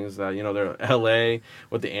also things that, you know, they're LA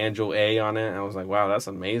with the Angel A on it. And I was like, wow, that's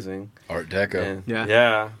amazing. Art Deco. And, Yeah.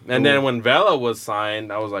 Yeah. And then when Vela was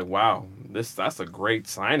signed, I was like, wow, that's a great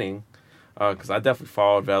signing. Because I definitely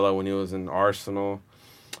followed Vela when he was in Arsenal.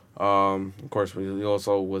 Of course, he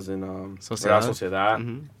also was in Real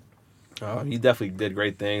Sociedad. Mhm. He definitely did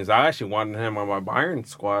great things. I actually wanted him on my Bayern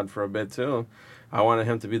squad for a bit, too. I wanted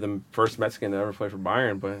him to be the first Mexican to ever play for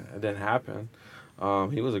Bayern, but it didn't happen.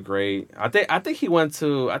 He was a great. I think he went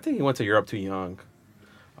to Europe too young.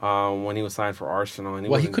 When he was signed for Arsenal, and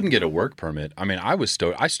He couldn't get a work permit. I mean, I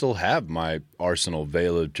still have my Arsenal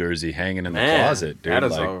Vela jersey hanging in the closet, dude.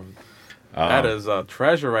 That is a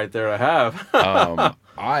treasure right there to have.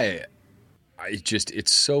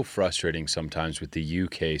 It's so frustrating sometimes with the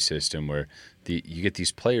UK system where you get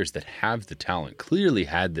these players that have the talent, clearly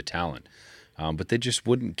had the talent, but they just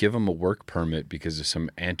wouldn't give them a work permit because of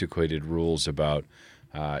some antiquated rules about,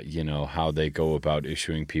 you know, how they go about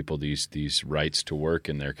issuing people these rights to work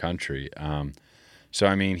in their country. So,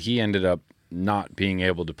 I mean, he ended up not being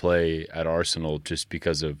able to play at Arsenal just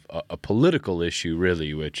because of a political issue,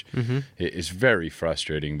 really, which is very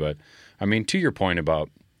frustrating. But, I mean, to your point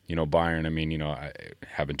about, you know, Bayern, I mean, you know, I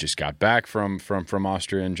haven't just got back from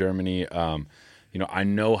Austria and Germany. You know, I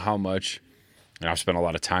know how much, and I've spent a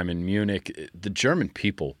lot of time in Munich. The German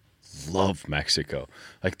people love Mexico.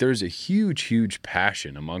 Like there's a huge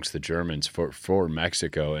passion amongst the Germans for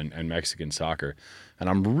Mexico and Mexican soccer. And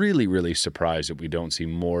I'm really surprised that we don't see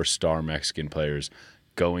more star Mexican players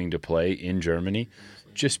going to play in Germany,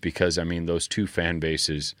 just because, I mean, those two fan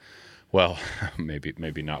bases, well,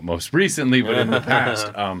 maybe not most recently, but in the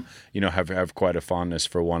past, have quite a fondness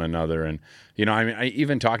for one another. And, I mean,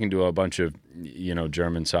 even talking to a bunch of,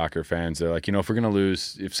 German soccer fans, they're like, if we're going to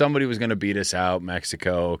lose, if somebody was going to beat us out,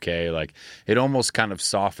 Mexico, okay, like it almost kind of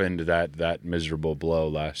softened that miserable blow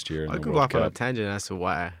last year in I the could go World off on a Cup. tangent as to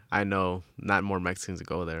why I know not more Mexicans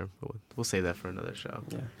go there. But we'll save that for another show.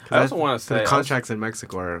 Yeah. I also want to say the contracts in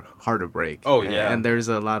Mexico are hard to break. Oh, yeah. And there's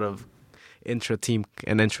a lot of intra-team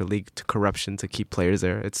and intra-league corruption to keep players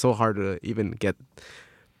there. It's so hard to even get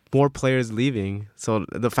more players leaving. So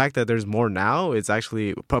the fact that there's more now is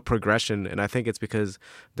actually a progression, and I think it's because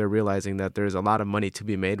they're realizing that there's a lot of money to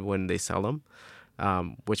be made when they sell them,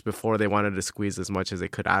 which before they wanted to squeeze as much as they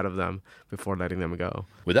could out of them before letting them go.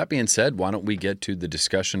 With that being said, why don't we get to the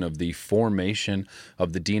discussion of the formation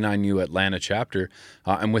of the D9U Atlanta chapter?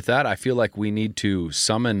 And with that, I feel like we need to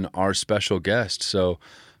summon our special guest. So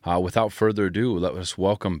without further ado, let us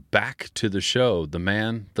welcome back to the show the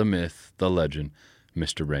man, the myth, the legend,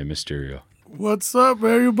 Mr. Rey Mysterio. What's up,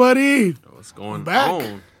 everybody? what's going back.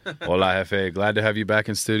 on. Hola, Jefe. Glad to have you back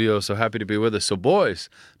in studio. So happy to be with us. So, boys,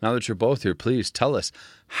 now that you're both here, please tell us,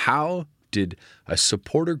 how did a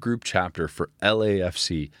supporter group chapter for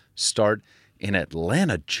LAFC start in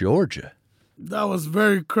Atlanta, Georgia? That was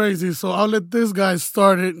very crazy. So I'll let this guy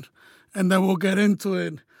start it, and then we'll get into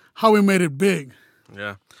it, how we made it big.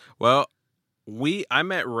 Yeah. Well, I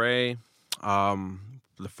met Ray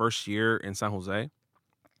the first year in San Jose.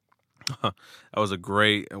 That was a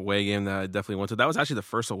great away game that I definitely went to. That was actually the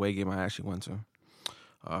first away game I actually went to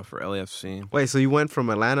for LAFC. Wait, so you went from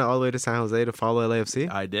Atlanta all the way to San Jose to follow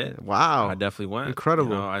LAFC? I did. Wow. I definitely went.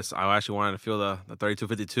 Incredible. I actually wanted to feel the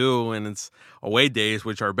 32-52 and its away days,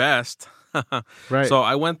 which are best. Right. So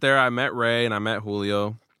I went there. I met Ray and I met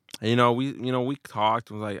Julio. And, we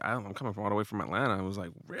talked. I was like, I'm coming from all the way from Atlanta. I was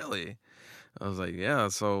like, really? I was like, yeah.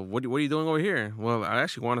 So what are you doing over here? Well, I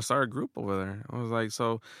actually want to start a group over there. I was like,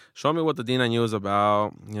 so show me what the D9U is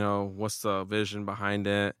about. What's the vision behind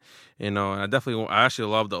it? And I actually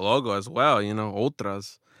love the logo as well.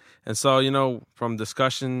 Ultras. And so from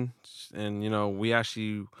discussion, and we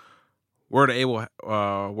actually were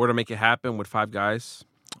to make it happen with 5 guys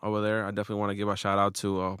over there. I definitely want to give a shout out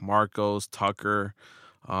to Marcos, Tucker,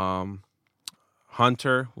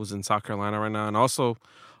 Hunter, who's in South Carolina right now, and also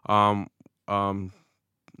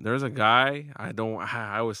there's a guy,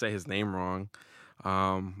 I always say his name wrong.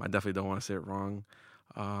 I definitely don't want to say it wrong.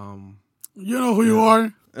 You know who you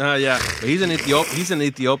are? Yeah, he's in Ethiopia. He's in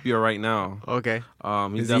Ethiopia right now. Okay.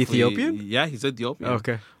 He's Is he Ethiopian? Yeah, he's Ethiopian.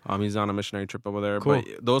 Okay. He's on a missionary trip over there. Cool.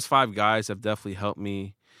 But those 5 guys have definitely helped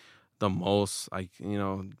me the most. Like,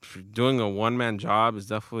 doing a one-man job is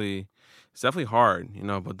definitely hard,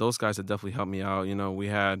 but those guys have definitely helped me out.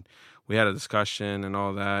 We had a discussion and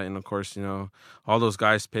all that, and of course, all those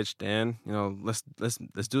guys pitched in. Let's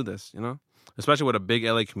do this. Especially with a big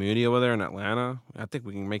LA community over there in Atlanta, I think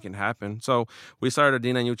we can make it happen. So we started a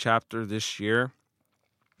D9U chapter this year.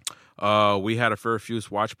 We had a few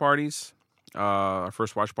watch parties. Our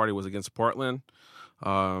first watch party was against Portland.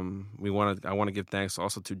 I want to give thanks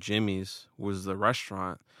also to Jimmy's, who was the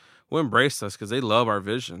restaurant, who embraced us because they love our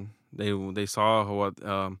vision. They saw what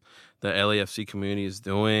the LAFC community is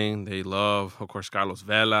doing. They love, of course, Carlos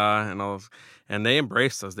Vela and all, and they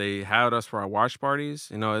embraced us. They had us for our watch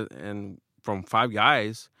parties, and from 5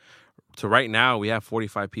 guys to right now, we have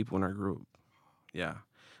 45 people in our group. Yeah.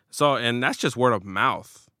 So, and that's just word of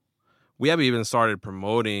mouth. We haven't even started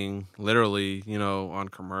promoting literally, on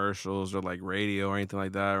commercials or like radio or anything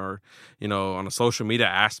like that, or, on a social media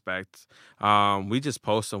aspect. We just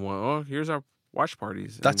post them, here's our watch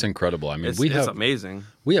parties. That's incredible. I mean, it's amazing.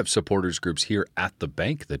 We have supporters groups here at the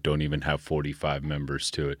bank that don't even have 45 members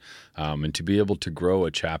to it. And to be able to grow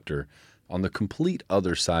a chapter on the complete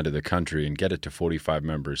other side of the country and get it to 45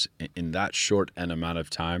 members in that short an amount of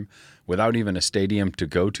time without even a stadium to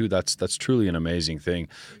go to, that's truly an amazing thing.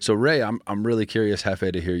 So, Ray, I'm really curious,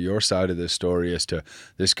 Jefe, to hear your side of this story as to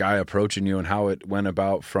this guy approaching you and how it went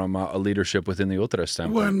about from a leadership within the Ultras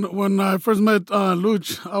standpoint. When I first met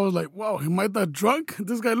Luch, I was like, wow, am I that drunk?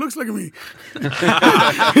 This guy looks like me. Oh,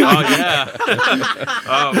 yeah.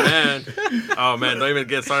 Oh, man. Don't even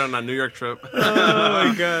get started on that New York trip. Oh,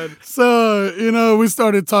 my God. So, we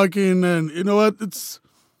started talking, and you know what? It's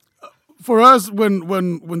for us, when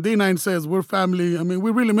D9 says we're family, I mean,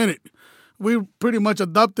 we really meant it. We pretty much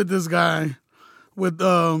adopted this guy with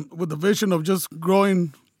the vision of just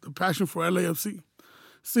growing the passion for LAFC.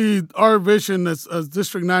 See, our vision as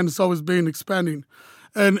District 9 has always been expanding.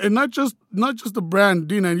 And not just the brand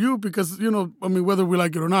D9U, because, whether we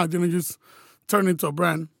like it or not, just turn into a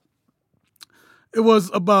brand. It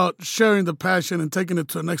was about sharing the passion and taking it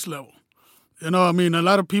to the next level. A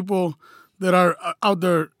lot of people that are out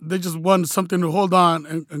there, they just want something to hold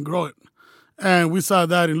on and grow it. And we saw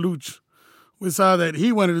that in Luch. We saw that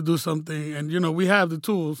he wanted to do something, and, we have the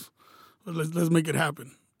tools. But let's make it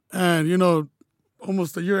happen. And,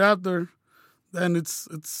 almost a year after, then it's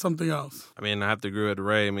something else. I have to agree with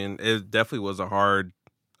Ray. It definitely was a hard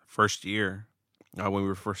first year when we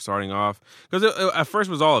were first starting off. Because at first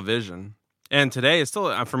it was all a vision. And today, it's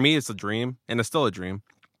still, for me, it's a dream. And it's still a dream.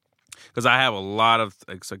 Because I have a lot of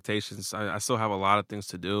expectations. I still have a lot of things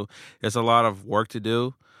to do. It's a lot of work to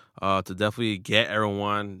do to definitely get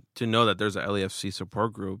everyone to know that there's a LAFC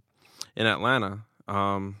support group in Atlanta.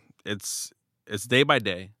 It's day by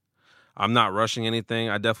day. I'm not rushing anything.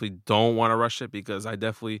 I definitely don't want to rush it because it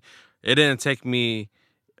didn't take me,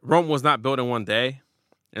 Rome was not built in one day.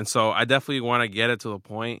 And so I definitely want to get it to the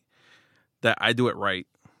point that I do it right.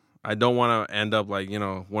 I don't want to end up like,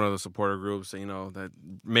 one of the supporter groups, that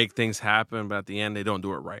make things happen, but at the end, they don't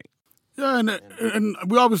do it right. Yeah, and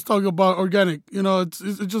we always talk about organic. It's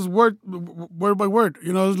just word by word.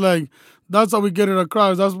 It's like, that's how we get it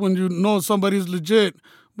across. That's when you know somebody's legit.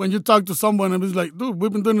 When you talk to someone and it's like, dude,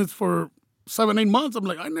 we've been doing this for 7-8 months. I'm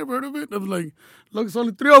like, I never heard of it. I was like, look, it's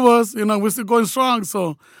only 3 of us. We're still going strong.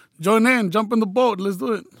 So join in, jump in the boat. Let's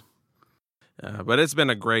do it. Yeah, but it's been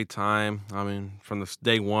a great time. From the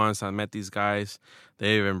day one, I met these guys.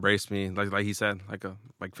 They've embraced me, like he said,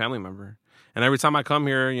 like family member. And every time I come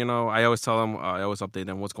here, I always tell them, I always update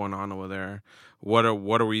them what's going on over there. What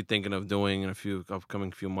are we thinking of doing in a few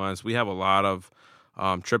upcoming few months? We have a lot of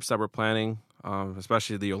trips that we're planning,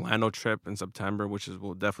 especially the Orlando trip in September, which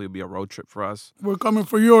will definitely be a road trip for us. We're coming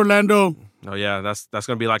for you, Orlando. Oh yeah, that's going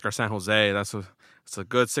to be like our San Jose. It's a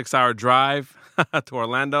good 6-hour drive to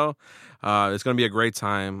Orlando. It's going to be a great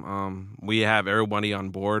time. We have everybody on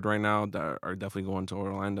board right now that are definitely going to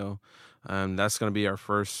Orlando. That's going to be our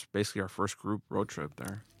first group road trip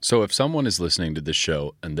there. So if someone is listening to this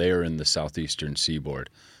show and they are in the southeastern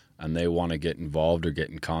seaboard and they want to get involved or get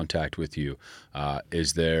in contact with you,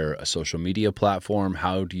 is there a social media platform?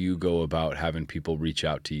 How do you go about having people reach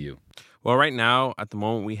out to you? Well, right now, at the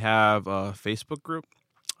moment, we have a Facebook group,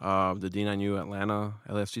 the D9U Atlanta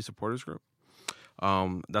LAFC Supporters Group.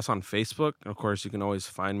 That's on Facebook. Of course, you can always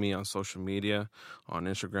find me on social media, on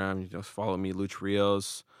Instagram. You just follow me, Luch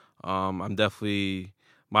Rios. I'm definitely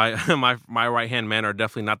my right hand man are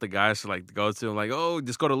definitely not the guys to go to. I'm like, oh,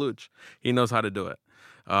 just go to Luch. He knows how to do it.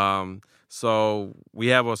 So we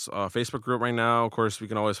have a Facebook group right now. Of course, we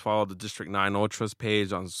can always follow the District 9 Ultras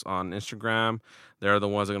page on Instagram. They're the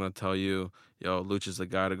ones that are gonna tell you, yo, Luch is the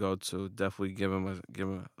guy to go to. Definitely give him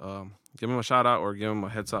a shout out or give him a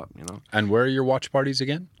heads up. And where are your watch parties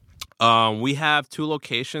again? We have 2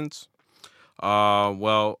 locations.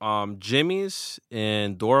 Jimmy's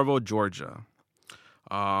in Doraville, Georgia.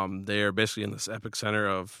 They are basically in this epic center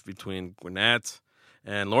of between Gwinnett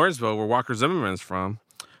and Lawrenceville, where Walker Zimmerman's from.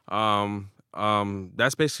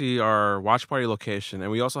 That's basically our watch party location,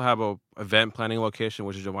 and we also have a event planning location,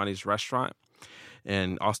 which is Giovanni's Restaurant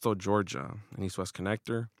in Austell, Georgia, in East West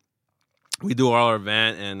Connector. We do all our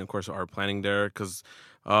event and, of course, our planning there because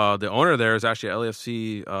the owner there is actually an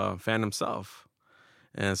LAFC fan himself.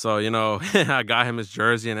 And so, I got him his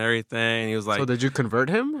jersey and everything. And he was like, so did you convert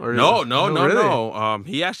him? Or No. Really?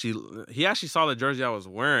 He actually saw the jersey I was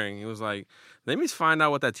wearing. He was like, let me find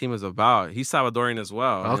out what that team is about. He's Salvadorian as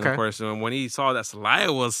well. Okay. And of course, when he saw that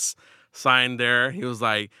Celaya was signed there, he was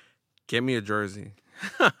like, get me a jersey.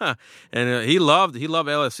 And he loved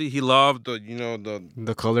LFC. He loved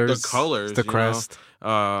the colors, the crest.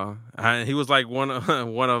 And he was like one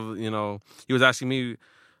of he was asking me.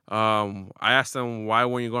 I asked him, why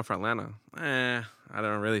weren't you going for Atlanta? I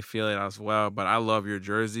don't really feel it as well, but I love your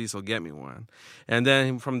jersey, so get me one. And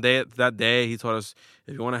then from that day, he told us,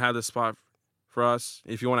 if you want to have this spot for us,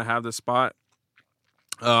 if you want to have this spot,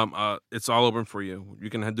 it's all open for you. You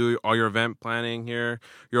can do all your event planning here,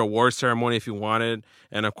 your award ceremony if you wanted.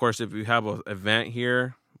 And of course, if you have an event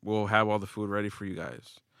here, we'll have all the food ready for you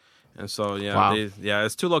guys. And so, Wow.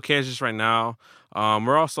 It's 2 locations right now.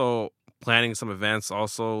 We're also planning some events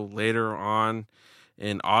also later on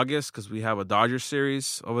in August because we have a Dodgers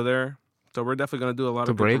series over there. So we're definitely going to do a lot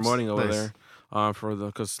of good promoting over there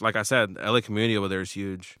because, like I said, the LA community over there is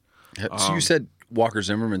huge. So you said Walker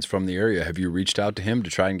Zimmerman's from the area. Have you reached out to him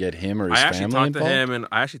to try and get him or his family involved?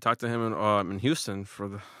 I actually talked to him in Houston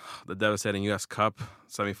for the devastating U.S. Cup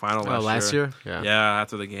semifinal last year? Yeah. Yeah,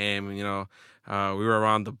 after the game, we were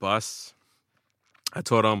around the bus. I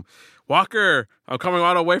told him, Walker, I'm coming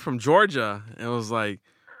all the way from Georgia. And it was like,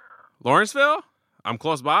 Lawrenceville? I'm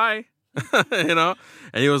close by. And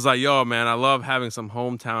he was like, yo, man, I love having some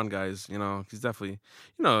hometown guys. He's definitely,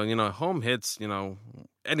 home hits,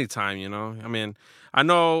 anytime, I mean, I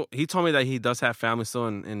know he told me that he does have family still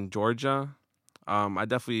in Georgia. I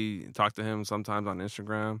definitely talk to him sometimes on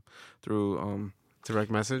Instagram through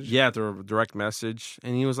direct message. Yeah, through a direct message,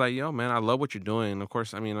 and he was like, "Yo, man, I love what you're doing." And of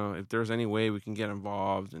course, I mean, if there's any way we can get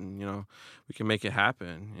involved, and we can make it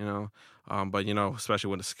happen, but especially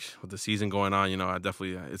with the season going on, I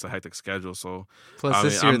definitely it's a hectic schedule. So plus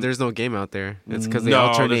this year there's no game out there. It's because they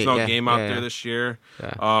alternate. There's no game out there this year.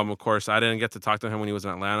 Yeah. Of course, I didn't get to talk to him when he was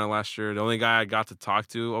in Atlanta last year. The only guy I got to talk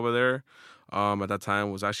to over there at that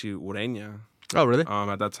time was actually Ureña. Oh, really?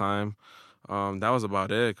 At that time, that was about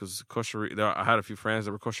it. Because Costa Rica, I had a few friends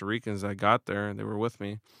that were Costa Ricans that got there, and they were with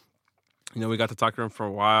me. We got to talk to them for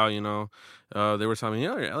a while. They were telling me,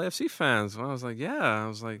 you're LAFC fans. And I was like, yeah. I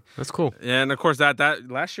was like, that's cool. Yeah, and of course that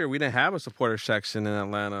last year we didn't have a supporter section in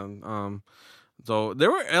Atlanta. So there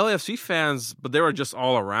were LAFC fans, but they were just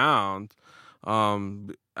all around.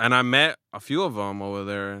 And I met a few of them over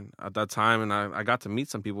there at that time, and I got to meet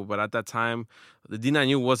some people. But at that time, the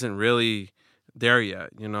D9U wasn't really there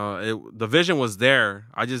yet. The vision was there.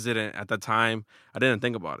 I just didn't, at that time, I didn't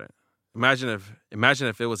think about it. Imagine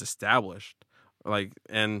if it was established,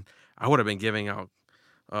 and I would have been giving out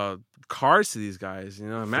cards to these guys.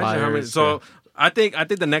 Imagine Flyers, how many. So I think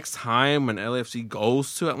the next time when LAFC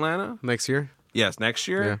goes to Atlanta next year. Yes, next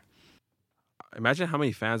year. Yeah. Imagine how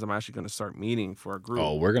many fans I'm actually going to start meeting for a group.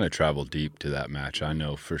 Oh, we're going to travel deep to that match. I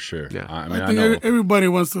know for sure. Yeah. I think know. everybody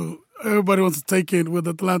wants to take it with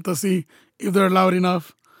Atlanta, see if they're loud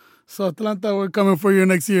enough. So Atlanta, we're coming for you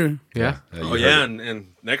next year. Yeah.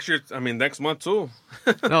 And next year, next month too.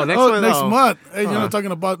 No, next month. Hey,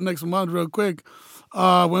 talking about next month real quick.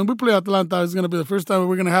 When we play Atlanta, it's going to be the first time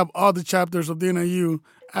we're going to have all the chapters of DNIU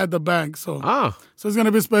at the bank. So it's going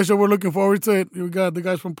to be special. We're looking forward to it. We got the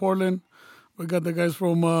guys from Portland. We got the guys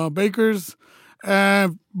from Bakers.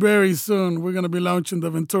 And very soon, we're going to be launching the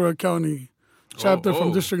Ventura County chapter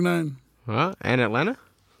from District 9. And Atlanta?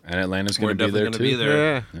 And Atlanta's going to be there, too.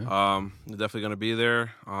 Yeah. Yeah. They're definitely going to be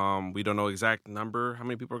there. We don't know exact number, how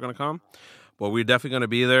many people are going to come. But we're definitely going to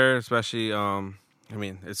be there, especially,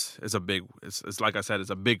 it's a big, it's like I said, it's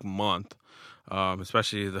a big month.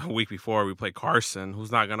 Especially the week before we play Carson,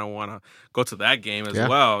 who's not going to want to go to that game as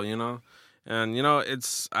well, And,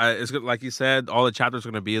 it's good. Like you said, all the chapters are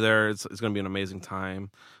going to be there. It's going to be an amazing time,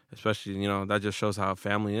 especially, that just shows how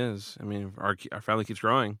family is. Our family keeps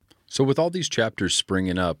growing. So with all these chapters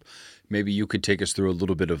springing up, maybe you could take us through a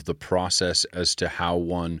little bit of the process as to how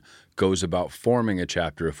one goes about forming a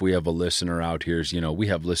chapter. If we have a listener out here, we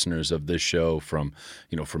have listeners of this show from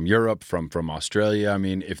Europe, from Australia.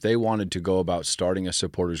 If they wanted to go about starting a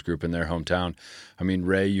supporters group in their hometown,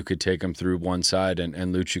 Ray, you could take them through one side, and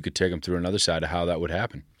Luch, you could take them through another side of how that would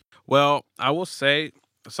happen. Well, I will say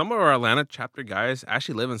some of our Atlanta chapter guys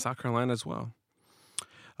actually live in South Carolina as well.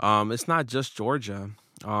 It's not just Georgia.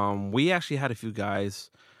 We actually had a few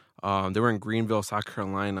guys, they were in Greenville, South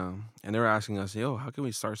Carolina, and they were asking us, how can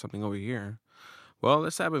we start something over here? Well,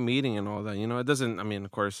 let's have a meeting and all that. It doesn't,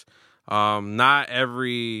 of course, not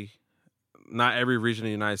every region of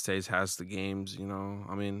the United States has the games,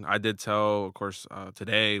 I did tell, of course,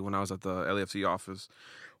 today when I was at the LAFC office,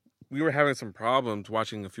 we were having some problems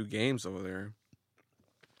watching a few games over there.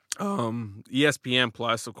 ESPN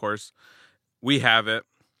Plus, of course, we have it.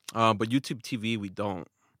 But YouTube TV, we don't.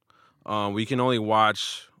 We can only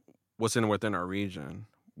watch what's within our region.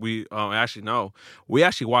 We actually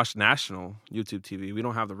watch national YouTube TV. We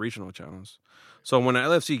don't have the regional channels. So when an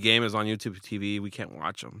LFC game is on YouTube TV, we can't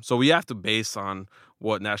watch them. So we have to base on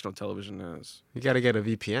what national television is. You got to get a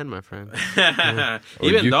VPN, my friend.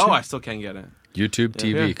 Even though I still can't get it. YouTube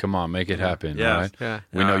TV, Come on, make it happen. Yeah. All right? Yeah.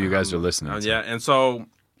 We know you guys are listening. Yeah, and so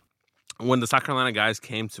when the South Carolina guys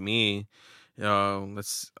came to me,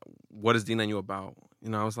 what is D9U about?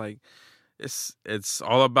 I was like, it's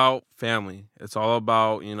all about family. It's all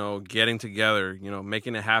about, getting together,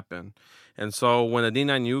 making it happen. And so when the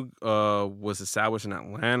D9U was established in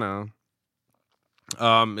Atlanta,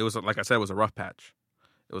 it was, like I said, it was a rough patch.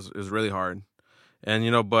 It was really hard.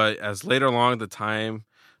 And, but as later along the time,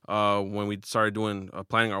 when we started doing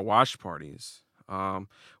planning our watch parties,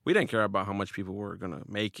 we didn't care about how much people were going to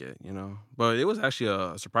make it, But it was actually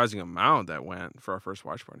a surprising amount that went for our first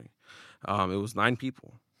watch party. It was 9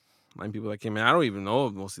 people. 9 people that came in. I don't even know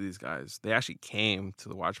most of these guys. They actually came to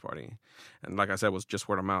the watch party, and like I said, it was just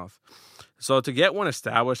word of mouth. So to get one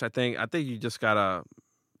established, I think you just gotta,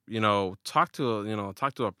 talk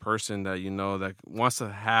to a person that that wants to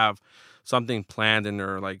have something planned in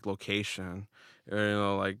their like location,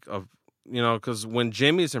 or because when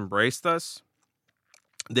Jimmy's embraced us,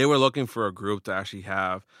 they were looking for a group to actually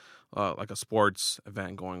have like a sports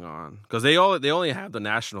event going on, because they only have the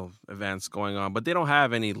national events going on, but they don't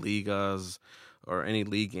have any ligas or any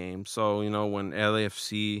league games. So when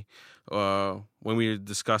LAFC, when we were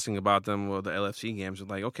discussing about them, well, the LFC games, we're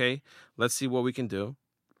like, okay, let's see what we can do,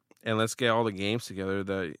 and let's get all the games together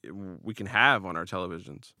that we can have on our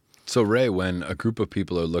televisions. So, Ray, when a group of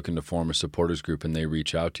people are looking to form a supporters group and they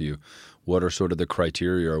reach out to you, what are sort of the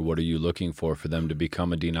criteria, or what are you looking for them to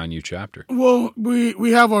become a D9U chapter? Well,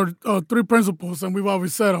 we have our 3 principles, and we've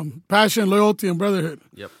always said them: passion, loyalty, and brotherhood.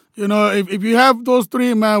 Yep. If you have those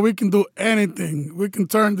 3, man, we can do anything. We can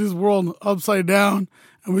turn this world upside down,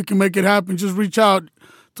 and we can make it happen. Just reach out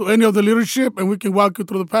to any of the leadership, and we can walk you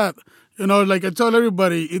through the path. Like I tell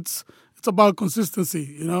everybody, it's about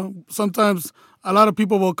consistency. Sometimes a lot of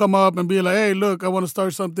people will come up and be like, hey, look, I want to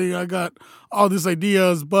start something. I got all these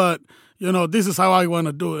ideas, but, this is how I want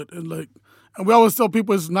to do it. And we always tell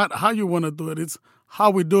people it's not how you want to do it. It's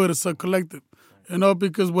how we do it as a collective,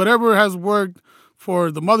 because whatever has worked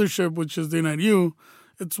for the mothership, which is D9U,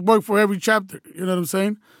 it's worked for every chapter. You know what I'm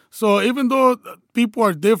saying? So even though people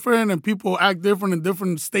are different and people act different in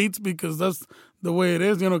different states, because that's the way it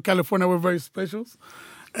is, California, we're very special.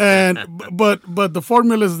 And but the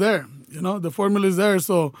formula is there. The formula is there.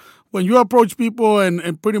 So when you approach people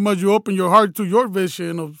and pretty much you open your heart to your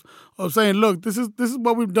vision of saying, look, this is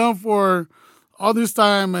what we've done for all this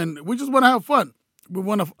time, and we just want to have fun. We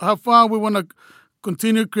want to have fun. We want to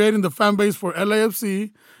continue creating the fan base for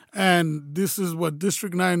LAFC, and this is what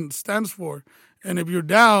District 9 stands for. And if you're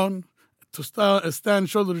down to stand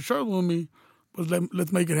shoulder to shoulder with me,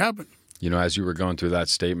 let's make it happen. As you were going through that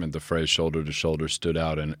statement, the phrase shoulder to shoulder stood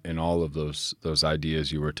out in all of those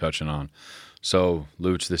ideas you were touching on. So,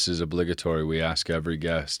 Luch, this is obligatory. We ask every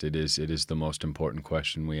guest. It is the most important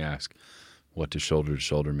question we ask. What does shoulder to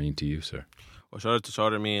shoulder mean to you, sir? Well, shoulder to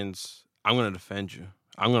shoulder means I'm going to defend you.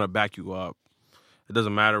 I'm going to back you up. It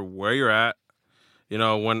doesn't matter where you're at.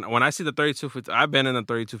 When I see the 3250, I've been in the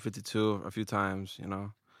 3252 a few times,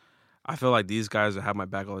 I feel like these guys have my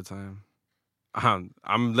back all the time.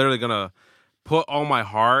 I'm literally going to put all my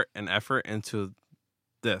heart and effort into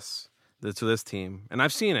this team. And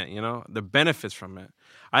I've seen it, the benefits from it.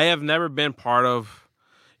 I have never been part of,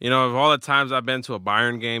 of all the times I've been to a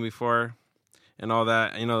Bayern game before and all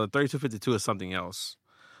that, the 3252 is something else.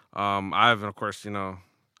 Of course,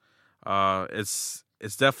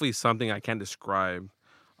 it's definitely something I can't describe.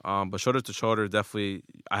 But shoulder to shoulder, definitely,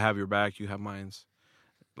 I have your back, you have mine.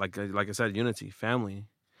 Like I said, unity, family.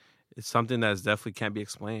 It's something that definitely can't be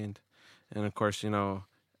explained. And of course,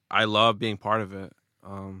 I love being part of it.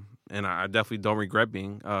 And I definitely don't regret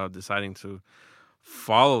deciding to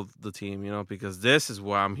follow the team, because this is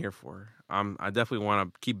what I'm here for. I definitely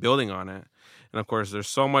want to keep building on it. And of course, there's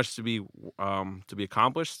so much to be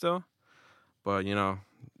accomplished still. But,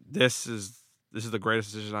 this is the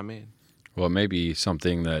greatest decision I made. Well, maybe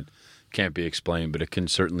something that can't be explained, but it can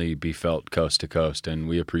certainly be felt coast to coast. And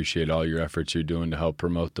we appreciate all your efforts you're doing to help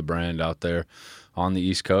promote the brand out there on the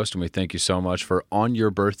East Coast. And we thank you so much for, on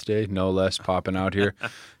your birthday, no less, popping out here.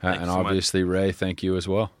 And obviously, Ray, thank you as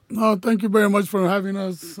well. No, thank you very much for having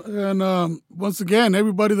us. And once again,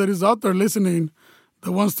 everybody that is out there listening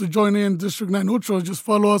that wants to join in District 9 Ultra, just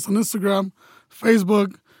follow us on Instagram,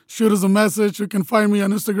 Facebook, shoot us a message. You can find me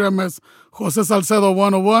on Instagram as Jose Salcedo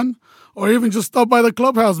 101, or even just stop by the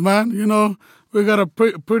clubhouse, man. We got a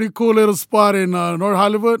pretty cool little spot in North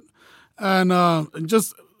Hollywood, and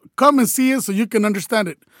just come and see it so you can understand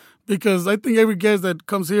it. Because I think every guest that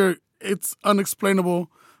comes here, it's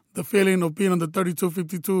unexplainable, the feeling of being on the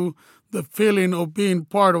 3252, the feeling of being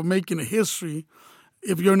part of making a history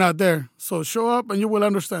if you're not there. So show up and you will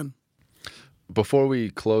understand. Before we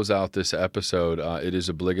close out this episode, it is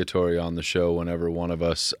obligatory on the show whenever one of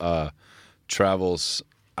us travels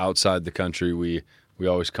outside the country, we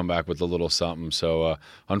always come back with a little something. So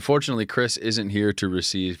unfortunately, Chris isn't here to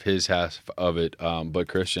receive his half of it. But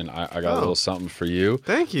Christian, I got a little something for you.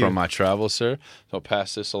 Thank you. From my travels, sir. So I'll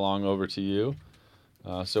pass this along over to you.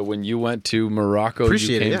 So when you went to Morocco, Appreciate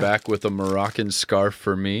you it, came yeah. back with a Moroccan scarf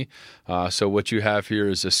for me. So what you have here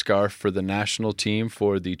is a scarf for the national team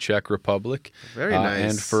for the Czech Republic. Very nice.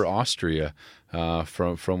 And for Austria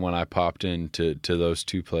from when I popped into those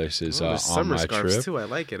two places Oh, on there's summer my scarves trip. too. I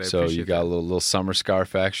like it. I So you appreciate got that. a little summer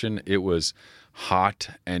scarf action. It was hot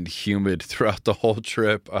and humid throughout the whole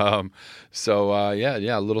trip. A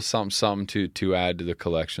little something to add to the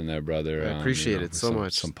collection there, brother. I appreciate it so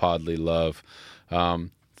much. Some Podly love.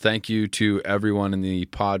 Thank you to everyone in the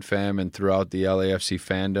Pod fam and throughout the LAFC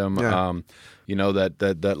fandom. Yeah.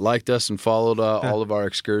 That liked us and followed all of our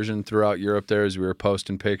excursion throughout Europe there as we were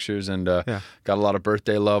posting pictures, and got a lot of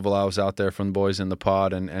birthday love while I was out there from the boys in the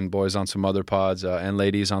pod and boys on some other pods and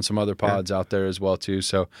ladies on some other pods out there as well too.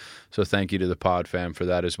 So thank you to the Pod fam for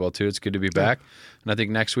that as well too. It's good to be back. And I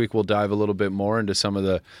think next week we'll dive a little bit more into some of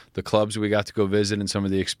the clubs we got to go visit and some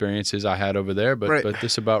of the experiences I had over there. But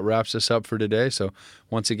this about wraps us up for today. So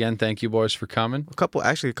once again, thank you boys for coming. A couple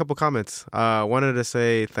comments. Wanted to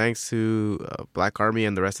say thanks to Black Army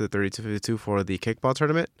and the rest of the 3252 for the kickball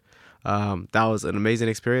tournament. That was an amazing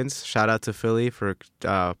experience. Shout out to Philly for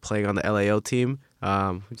playing on the LAO team,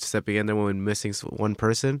 stepping in there when we were missing one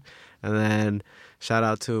person. And then shout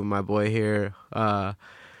out to my boy here,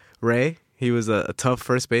 Ray. He was a tough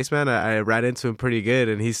first baseman. I ran into him pretty good,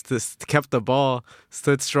 and he kept the ball,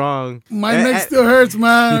 stood strong. My neck still hurts,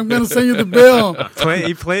 man. I'm gonna send you the bill.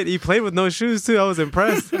 He played with no shoes too. I was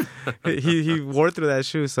impressed. he wore through that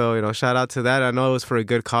shoe. So shout out to that. I know it was for a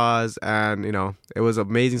good cause, and it was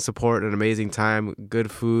amazing support, an amazing time, good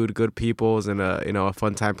food, good peoples, and a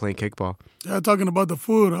fun time playing kickball. Yeah, talking about the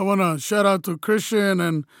food, I want to shout out to Christian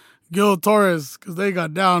and Gil Torres because they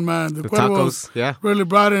got down, man. The Cuervos tacos, really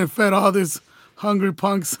brought in and fed all these hungry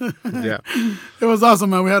punks. Yeah. It was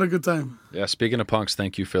awesome, man. We had a good time. Yeah, speaking of punks,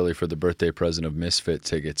 thank you, Philly, for the birthday present of Misfit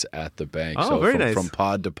tickets at the bank. Oh, so very nice. From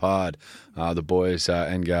pod to pod, the boys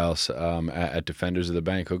and gals at Defenders of the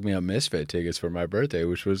Bank hooked me up Misfit tickets for my birthday,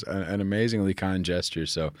 which was an amazingly kind gesture.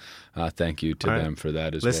 So thank you to them for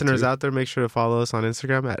that as Listeners well. out there, make sure to follow us on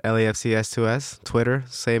Instagram at LAFCS2S, Twitter,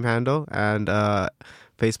 same handle, and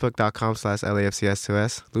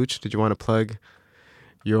Facebook.com/LAFCS2S. Luch, did you want to plug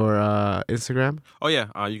your Instagram? Oh, yeah.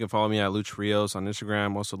 You can follow me at Luch Rios on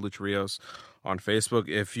Instagram, also Luch Rios on Facebook.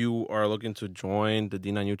 If you are looking to join the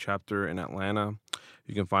D9U chapter in Atlanta,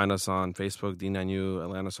 you can find us on Facebook, D9U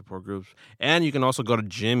Atlanta Support Groups. And you can also go to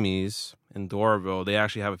Jimmy's in Doraville. They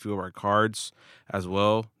actually have a few of our cards as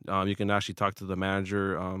well. You can actually talk to the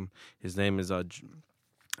manager. His name is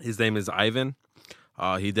Ivan.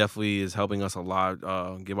 He definitely is helping us a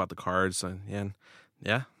lot, give out the cards. And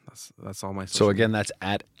that's all my social So again, that's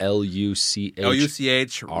at LUCH.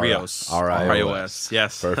 LUCH Rios. R-I-O-S.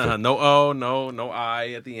 Yes. Perfect. No O, no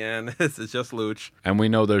I at the end. It's just Luch. And we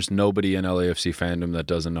know there's nobody in LAFC fandom that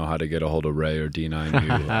doesn't know how to get a hold of Ray or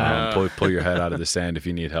D9U. Pull your head out of the sand if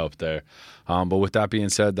you need help there. But with that being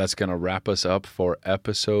said, that's going to wrap us up for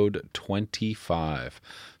episode 25.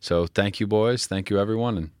 So thank you, boys. Thank you,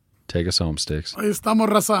 everyone. And take us home, Sticks. Ahí estamos,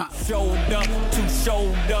 raza. Shoulder to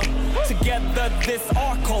shoulder, together this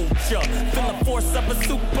our culture. Feel the force of a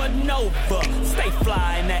supernova. Stay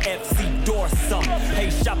fly in that FC Dorsum. Hey,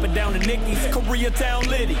 shopping down to Nicky's, Koreatown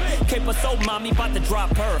Liddy. Cape so mommy about to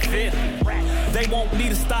drop her 50. They want me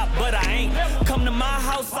to stop, but I ain't. Come to my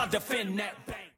house, I'll defend that.